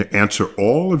to answer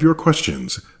all of your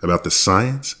questions about the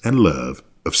science and love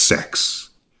of sex.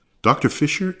 Dr.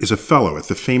 Fisher is a fellow at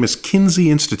the famous Kinsey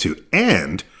Institute,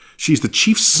 and she's the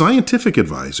chief scientific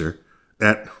advisor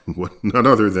at none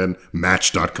other than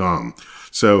Match.com.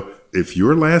 So if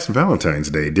your last Valentine's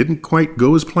Day didn't quite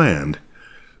go as planned,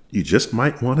 you just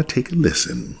might want to take a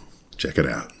listen. Check it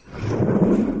out.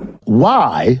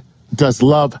 Why does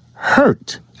love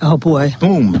hurt? Oh, boy.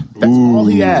 Boom. That's all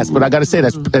he asked. But I got to say,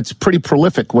 that's pretty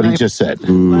prolific what he just said. He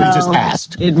just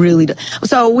asked. It really does.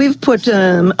 So we've put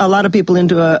a lot of people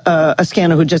into a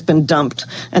scanner who've just been dumped.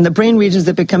 And the brain regions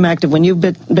that become active when you've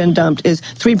been dumped is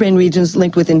 3 brain regions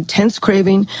linked with intense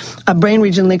craving, a brain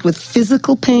region linked with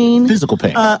physical pain.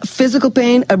 Physical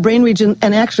pain, a brain region,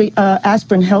 and actually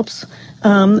aspirin helps.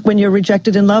 When you're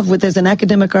rejected in love, there's an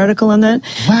academic article on that.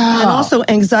 Wow. And also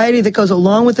anxiety that goes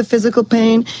along with the physical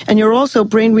pain. And you're also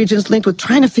brain regions linked with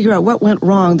trying to figure out what went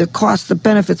wrong, the costs, the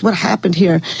benefits, what happened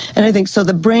here. And I think so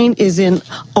the brain is in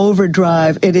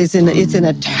overdrive. It's in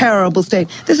a terrible state.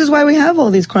 This is why we have all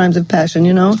these crimes of passion,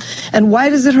 you know. And why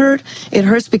does it hurt? It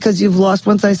hurts because you've lost,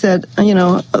 once I said,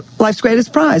 life's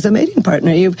greatest prize, a mating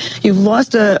partner. You've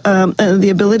lost the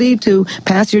ability to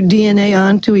pass your DNA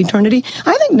on to eternity.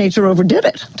 I think nature overdid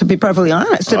it, to be perfectly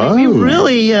honest. I mean,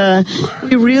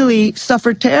 we really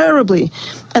suffer terribly.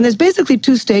 And there's basically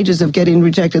 2 stages of getting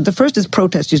rejected. The first is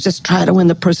protest. You just try to win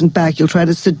the person back. You'll try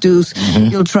to seduce. Mm-hmm.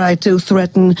 You'll try to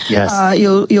threaten. Yes.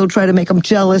 You'll try to make them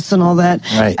jealous and all that.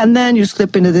 Right. And then you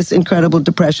slip into this incredible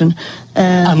depression.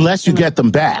 Unless you get them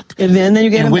back. And then you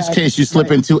get them back. In which case you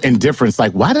slip into indifference.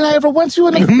 Like, why did I ever want you?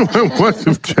 Why do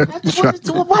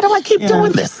I keep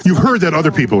doing this? You've heard that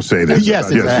other people say this.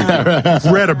 Yes, exactly. You've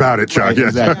read about it, Chuck. Right,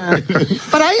 exactly.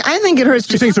 But I think it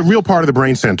hurts. You think it's a real part of the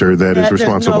brain center that is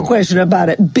responsible? There's no question about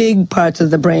it. Big parts of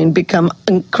the brain become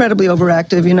incredibly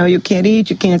overactive. You can't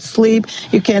eat, you can't sleep,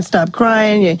 you can't stop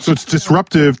crying. So it's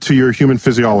disruptive to your human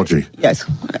physiology. Yes,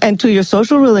 and to your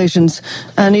social relations,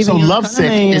 and even so love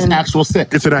sick is actual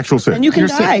sick. It's an actual sick. And you can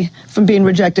die from being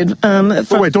rejected.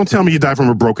 Wait, don't tell me you die from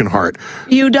a broken heart.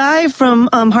 You die from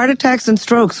heart attacks and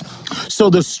strokes. So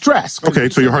the stress. Okay,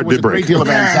 so your heart did break. A great deal of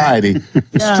anxiety.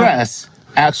 Stress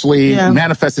actually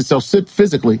manifests itself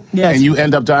physically, and you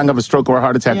end up dying of a stroke or a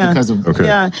heart attack because of... Okay.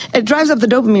 Yeah, it drives up the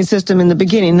dopamine system in the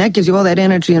beginning. That gives you all that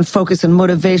energy and focus and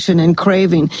motivation and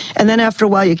craving. And then after a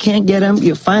while, you can't get them,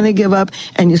 you finally give up,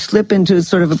 and you slip into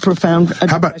sort of a profound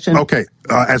depression.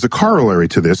 As a corollary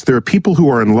to this, there are people who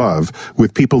are in love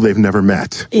with people they've never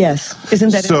met. Yes,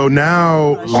 isn't that... So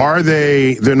now,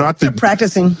 they're not the... They're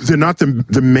practicing. They're not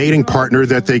the mating partner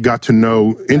that they got to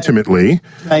know intimately.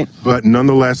 Right. But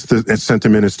nonetheless, the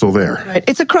sentiment is still there. Right.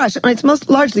 It's a crush. It's most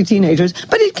largely teenagers,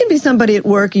 but it can be somebody at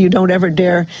work you don't ever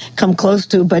dare come close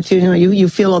to, but you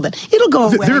feel all that. It'll go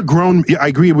away. They're grown. I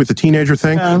agree with the teenager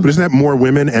thing, but isn't that more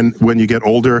women? And when you get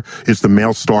older, it's the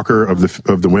male stalker of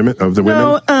the women.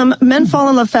 No, men fall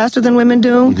in love faster than women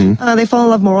do. Mm-hmm. They fall in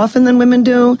love more often than women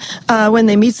do. When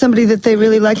they meet somebody that they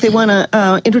really like, they want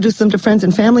to introduce them to friends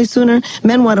and family sooner.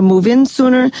 Men want to move in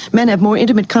sooner. Men have more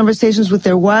intimate conversations with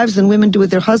their wives than women do with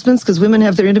their husbands, because women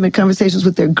have their intimate conversations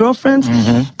with their girlfriends,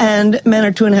 and men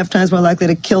are 2.5 times more likely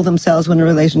to kill themselves when a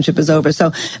relationship is over.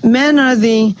 So men are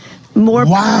the more...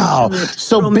 Wow.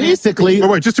 So basically...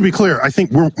 wait, just to be clear, I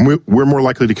think we're more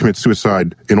likely to commit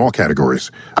suicide in all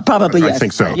categories. Probably, yes. I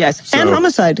think so. Yes. So, and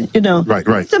homicide, Right.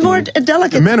 It's a more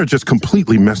delicate... The men are just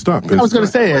completely messed up. I was going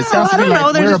to say, it sounds to me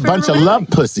like we're a bunch of love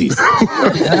pussies.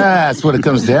 That's what it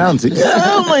comes down to.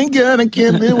 Oh my God, I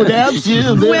can't live without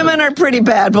you. Women are pretty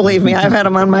bad, believe me. I've had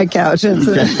them on my couch.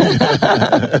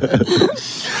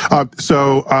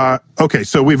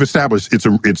 So we've established it's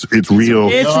real.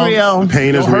 It's real.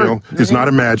 Pain is real. It's not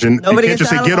imagined. You can't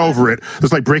just say, get over it.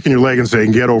 It's like breaking your leg and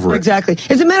saying, get over it. Exactly.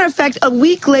 As a matter of fact, a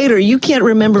week later, you can't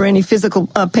remember any physical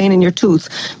pain in your tooth,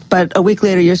 but a week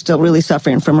later, you're still really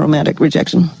suffering from romantic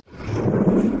rejection.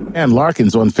 And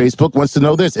Larkins on Facebook wants to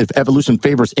know this. If evolution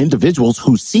favors individuals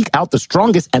who seek out the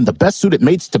strongest and the best suited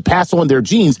mates to pass on their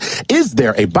genes, is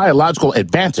there a biological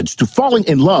advantage to falling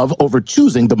in love over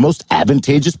choosing the most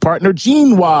advantageous partner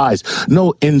gene-wise?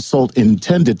 No insult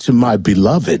intended to my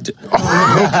beloved.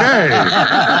 Okay.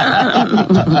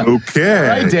 All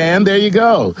right, Dan, there you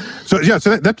go. So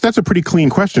that's a pretty clean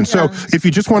question. So if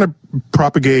you just want to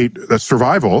propagate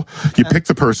survival, you pick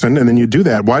the person and then you do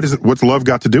that. What's love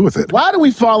got to do with it? Why do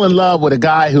we fall in love with a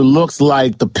guy who looks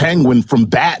like the Penguin from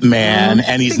Batman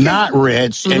and he's not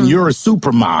rich and you're a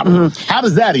supermodel? How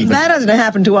does that even? That doesn't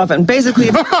happen too often.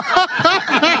 Basically,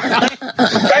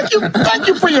 Thank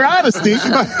you for your honesty.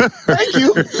 Thank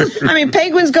you. I mean,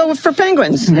 penguins go for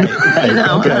penguins.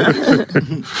 I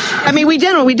mean, we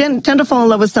tend to fall in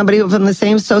love with somebody from the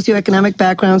same socioeconomic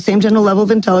background, same general level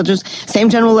of intelligence, same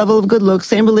general level of good looks,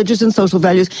 same religious and social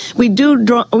values. We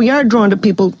are drawn to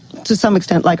people to some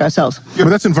extent like ourselves. Yeah, but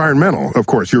that's environmental, of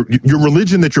course. Your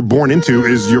religion that you're born into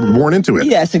you're born into it.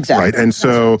 Yes, exactly. Right, and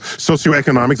so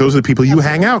socioeconomic, those are the people you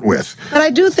hang out with. But I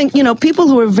do think, people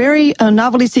who are very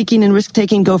novelty-seeking and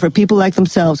risk-taking go for people like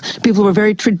themselves. People who are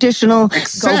very traditional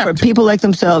go for people like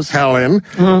themselves. Helen,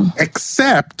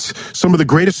 except some of the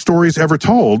greatest stories ever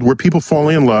told where people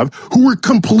falling in love who were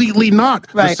completely not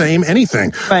the same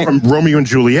anything. Right. From Romeo and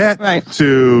Juliet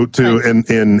to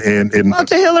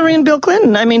to Hillary and Bill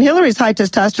Clinton. I mean, Hillary's high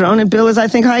testosterone and Bill is, I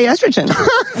think, high estrogen.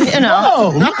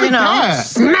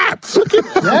 Snaps. Look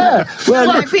at that.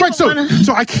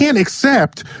 So I can't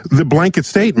accept the blanket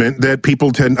statement that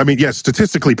people tend, yes,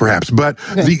 statistically perhaps, but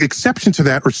the exceptions to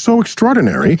that are so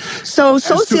extraordinary. So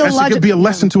sociologically, it could be a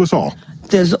lesson to us all.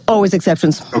 There's always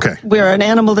exceptions. Okay. We're an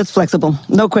animal that's flexible.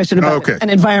 No question about it.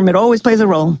 And environment always plays a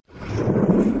role.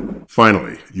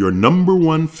 Finally, your number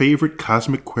one favorite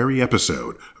Cosmic Query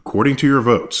episode, according to your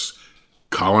votes,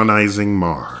 Colonizing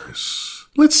Mars.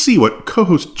 Let's see what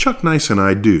co-host Chuck Nice and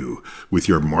I do with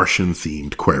your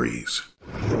Martian-themed queries.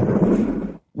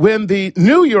 When the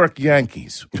New York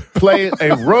Yankees play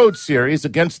a road series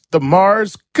against the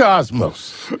Mars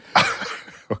Cosmos,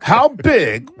 how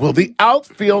big will the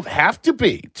outfield have to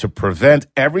be to prevent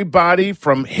everybody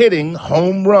from hitting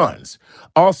home runs?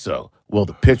 Also, will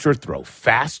the pitcher throw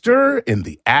faster in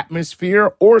the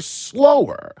atmosphere or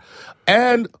slower?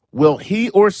 And will he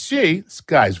or she, this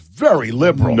guy's very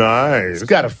liberal. Nice. He's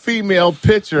got a female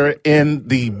pitcher in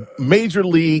the Major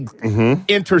League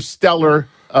Interstellar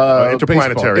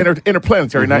Interplanetary.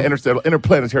 Interplanetary, not interstellar,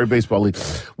 Interplanetary Baseball League.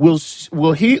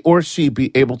 Will he or she be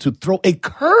able to throw a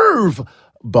curve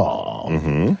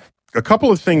ball? A couple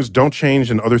of things don't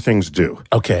change and other things do.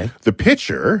 Okay. The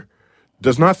pitcher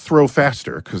does not throw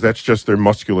faster because that's just their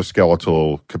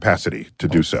musculoskeletal capacity to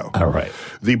do so. All right.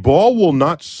 The ball will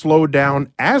not slow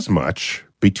down as much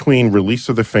between release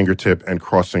of the fingertip and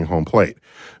crossing home plate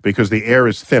because the air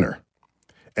is thinner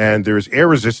and there's air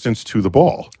resistance to the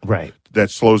ball. Right. That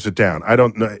slows it down. I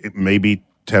don't know, maybe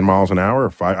 10 miles an hour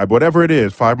or 5, whatever it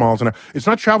is, 5 miles an hour. It's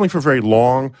not traveling for very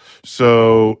long,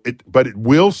 but it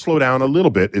will slow down a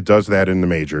little bit. It does that in the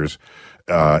majors.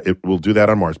 It will do that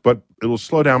on Mars, but it will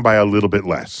slow down by a little bit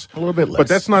less. A little bit less. But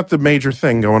that's not the major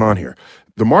thing going on here.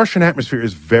 The Martian atmosphere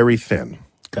is very thin.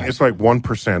 Gotcha. It's like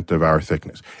 1% of our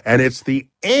thickness. And it's the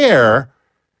air,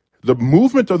 the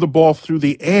movement of the ball through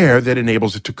the air that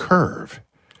enables it to curve.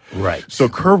 Right. So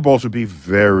curveballs would be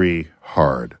very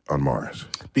hard on Mars.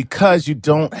 Because you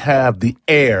don't have the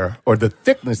air or the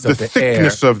thickness of the air. The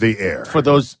thickness of the air. For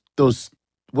those,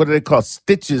 what do they call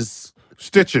stitches?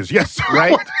 Stitches, yes.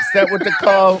 Right? Is that what they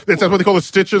call? Is that what they call the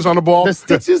stitches on the ball? The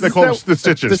stitches? They call them the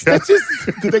stitches. The stitches?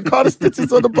 Do they call the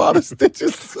stitches on the ball the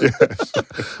stitches? Yes.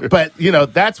 But,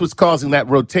 that's what's causing that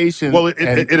rotation. Well,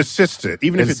 it assists it.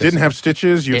 Even if it didn't have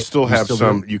stitches, you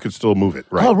could still move it,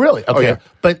 right? Oh, really? Okay. Oh, yeah.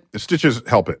 But the stitches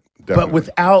help it, definitely. But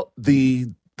without the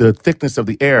thickness of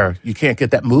the air, you can't get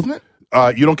that movement?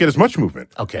 You don't get as much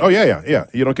movement. Okay. Oh, yeah.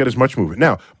 You don't get as much movement.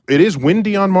 Now, it is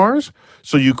windy on Mars,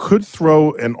 so you could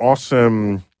throw an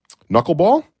awesome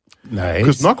knuckleball. Nice.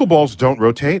 Because knuckleballs don't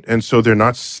rotate, and so they're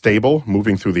not stable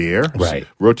moving through the air. Right.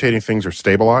 Rotating things are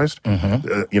stabilized.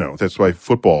 That's why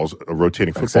a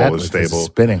rotating football is stable.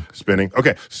 Spinning.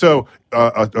 Okay, so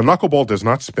a knuckleball does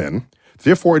not spin.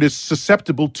 Therefore, it is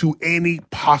susceptible to any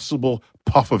possible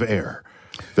puff of air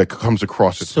that comes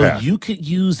across its path. So you could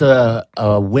use a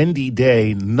windy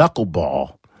day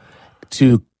knuckleball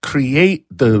to create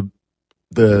the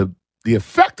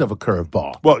effect of a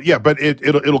curveball. Well, yeah, but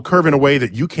it'll curve in a way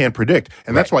that you can't predict,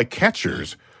 and that's why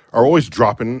catchers are always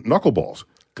dropping knuckleballs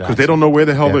because they don't know where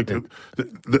the hell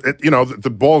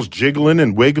the ball's jiggling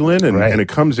and wiggling, and it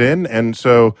comes in, and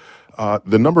so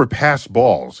the number of passed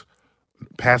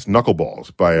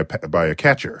knuckleballs by a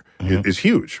catcher is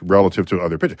huge relative to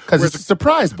other pitchers. Because it's a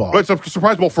surprise ball. But it's a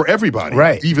surprise ball for everybody,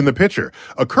 right? Even the pitcher.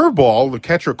 A curveball, the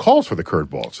catcher calls for the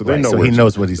curveball, so they know. So he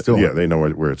knows what he's doing. Yeah, they know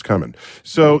where it's coming.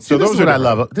 So those are what I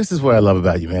love. This is what I love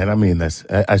about you, man. I mean this.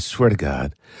 I swear to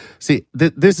God. See,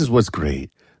 this is what's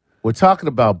great. We're talking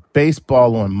about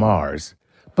baseball on Mars,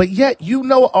 but yet you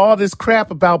know all this crap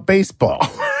about baseball.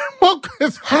 Well,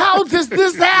 how does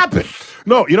this happen?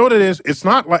 No, you know what it is? It's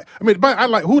not like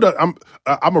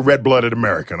I'm a red-blooded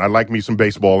American. I like me some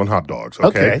baseball and hot dogs,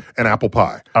 okay? And apple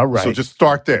pie. All right. So just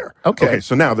start there. Okay.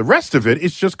 So now the rest of it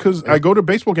is just because I go to a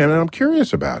baseball game and I'm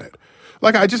curious about it.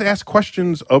 Like I just ask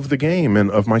questions of the game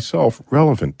and of myself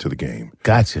relevant to the game.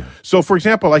 Gotcha. So for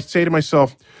example, I say to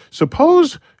myself,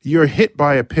 suppose you're hit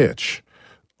by a pitch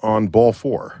on ball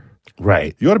 4.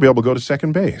 Right. You ought to be able to go to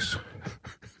second base.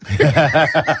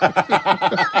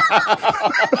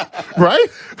 Right?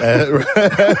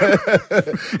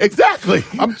 Exactly.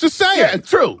 I'm just saying. Yeah,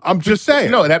 true. I'm just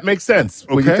saying. No, that makes sense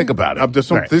when you think about it.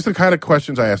 These are the kind of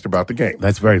questions I asked about the game.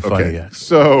 That's very funny. Okay. Yeah.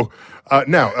 So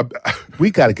now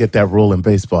we got to get that rule in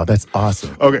baseball. That's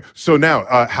awesome. Okay. So now,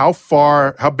 how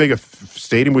big a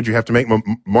stadium would you have to make?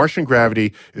 Martian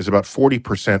gravity is about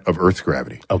 40% of Earth's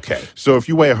gravity. Okay. So if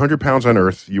you weigh 100 pounds on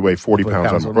Earth, you weigh 40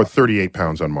 pounds on or 38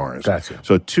 pounds on Mars. Gotcha.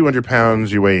 So 200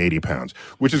 pounds, you weigh 80 pounds,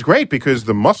 which is great because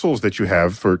the muscles that you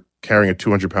have for carrying a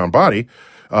 200-pound body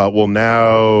will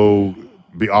now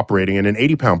be operating in an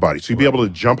 80-pound body. So you'd be able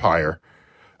to jump higher.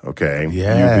 Okay.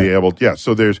 Yeah. You'd be able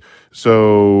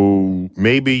so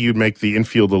maybe you'd make the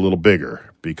infield a little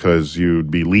bigger because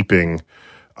you'd be leaping.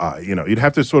 You'd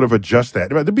have to sort of adjust that.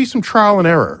 There'd be some trial and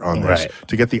error on this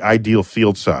to get the ideal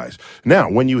field size. Now,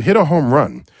 when you hit a home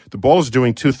run, the ball is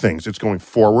doing two things. It's going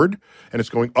forward and it's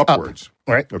going upwards.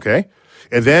 Right. Okay.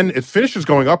 And then it finishes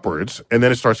going upwards and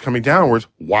then it starts coming downwards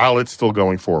while it's still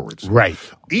going forwards. Right.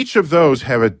 Each of those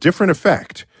have a different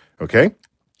effect. Okay.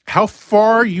 How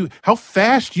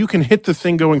fast you can hit the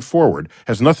thing going forward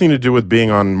has nothing to do with being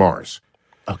on Mars.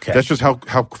 Okay. That's just how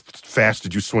fast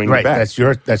did you swing right. the bat.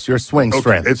 That's your swing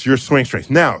strength. It's your swing strength.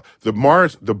 Now, the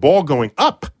ball going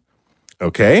up,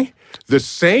 okay, the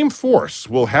same force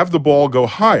will have the ball go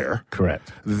higher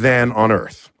Correct. than on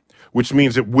Earth, which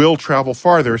means it will travel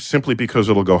farther simply because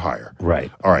it'll go higher. Right.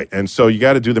 All right. And so you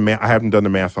got to do the math. I haven't done the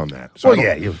math on that. So I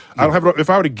don't have. If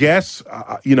I were to guess,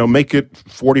 make it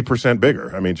 40%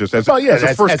 bigger. I mean, just as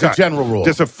a first cut, a general rule,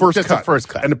 just a first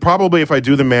cut. And probably, if I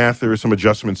do the math, there are some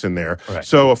adjustments in there. Right.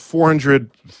 So a 400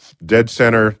 dead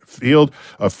center field,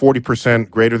 40%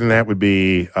 greater than that would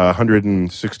be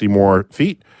 160 more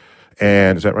feet.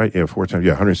 And is that right? Yeah,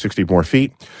 160 more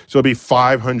feet. So it'd be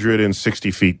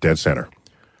 560 feet dead center.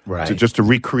 Right. Just to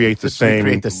recreate the same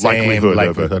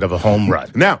likelihood of a home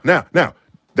run. Now,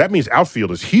 that means outfield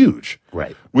is huge.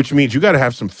 Right. Which means you got to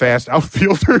have some fast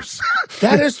outfielders.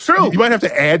 That is true. You might have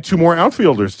to add 2 more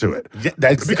outfielders to it. Yeah,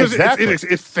 that's because exactly.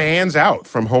 it fans out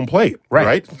from home plate.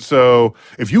 Right. So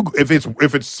if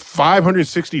it's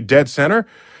 560 dead center,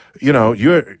 you're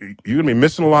gonna be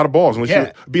missing a lot of balls. Unless you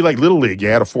be like Little League, you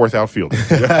add a 4th outfielder.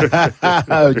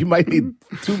 You might need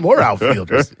 2 more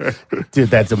outfielders. Dude,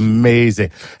 that's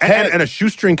amazing. And a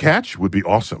shoestring catch would be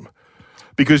awesome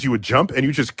because you would jump and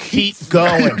you just keep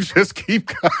going. Just keep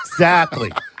going.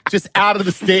 Exactly. Just out of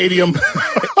the stadium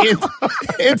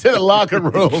into the locker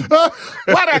room.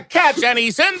 What a catch, and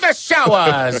he's in the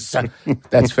showers.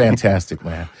 That's fantastic,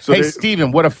 man. So hey,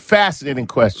 Stephen, what a fascinating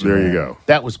question. There you go.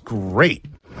 That was great.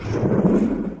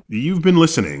 You've been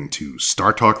listening to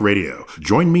Star Talk Radio.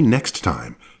 Join me next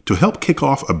time to help kick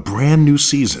off a brand new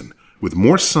season with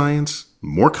more science,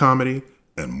 more comedy,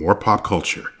 and more pop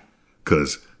culture.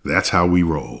 Because that's how we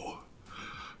roll.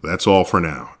 That's all for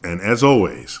now. And as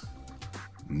always,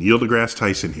 Neil deGrasse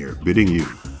Tyson here, bidding you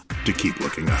to keep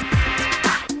looking up.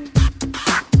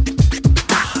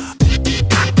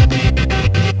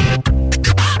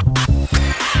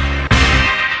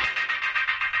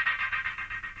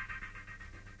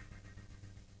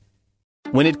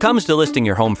 When it comes to listing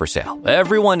your home for sale,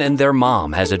 everyone and their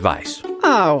mom has advice.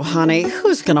 Oh, honey,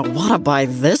 who's going to want to buy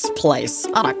this place?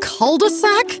 On a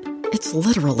cul-de-sac? It's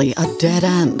literally a dead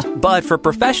end. But for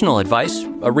professional advice,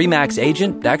 a RE/MAX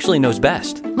agent actually knows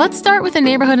best. Let's start with a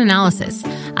neighborhood analysis.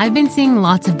 I've been seeing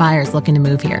lots of buyers looking to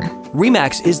move here.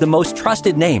 RE/MAX is the most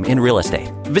trusted name in real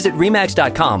estate. Visit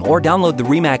RE/MAX.com or download the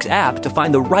RE/MAX app to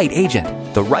find the right agent.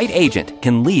 The right agent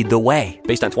can lead the way.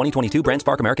 Based on 2022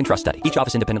 BrandSpark American Trust Study. Each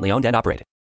office independently owned and operated.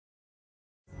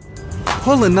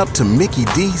 Pulling up to Mickey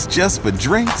D's just for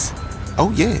drinks?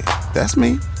 Oh yeah, that's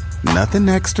me. Nothing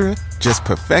extra, just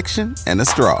perfection and a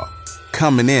straw.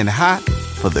 Coming in hot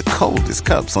for the coldest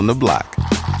cups on the block.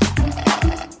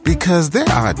 Because there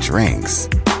are drinks.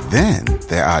 Then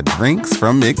there are drinks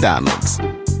from McDonald's.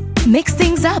 Mix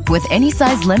things up with any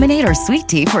size lemonade or sweet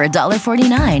tea for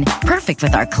 $1.49. Perfect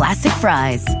with our classic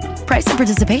fries. Price and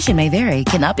participation may vary.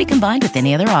 Cannot be combined with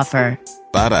any other offer.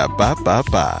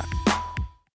 Ba-da-ba-ba-ba.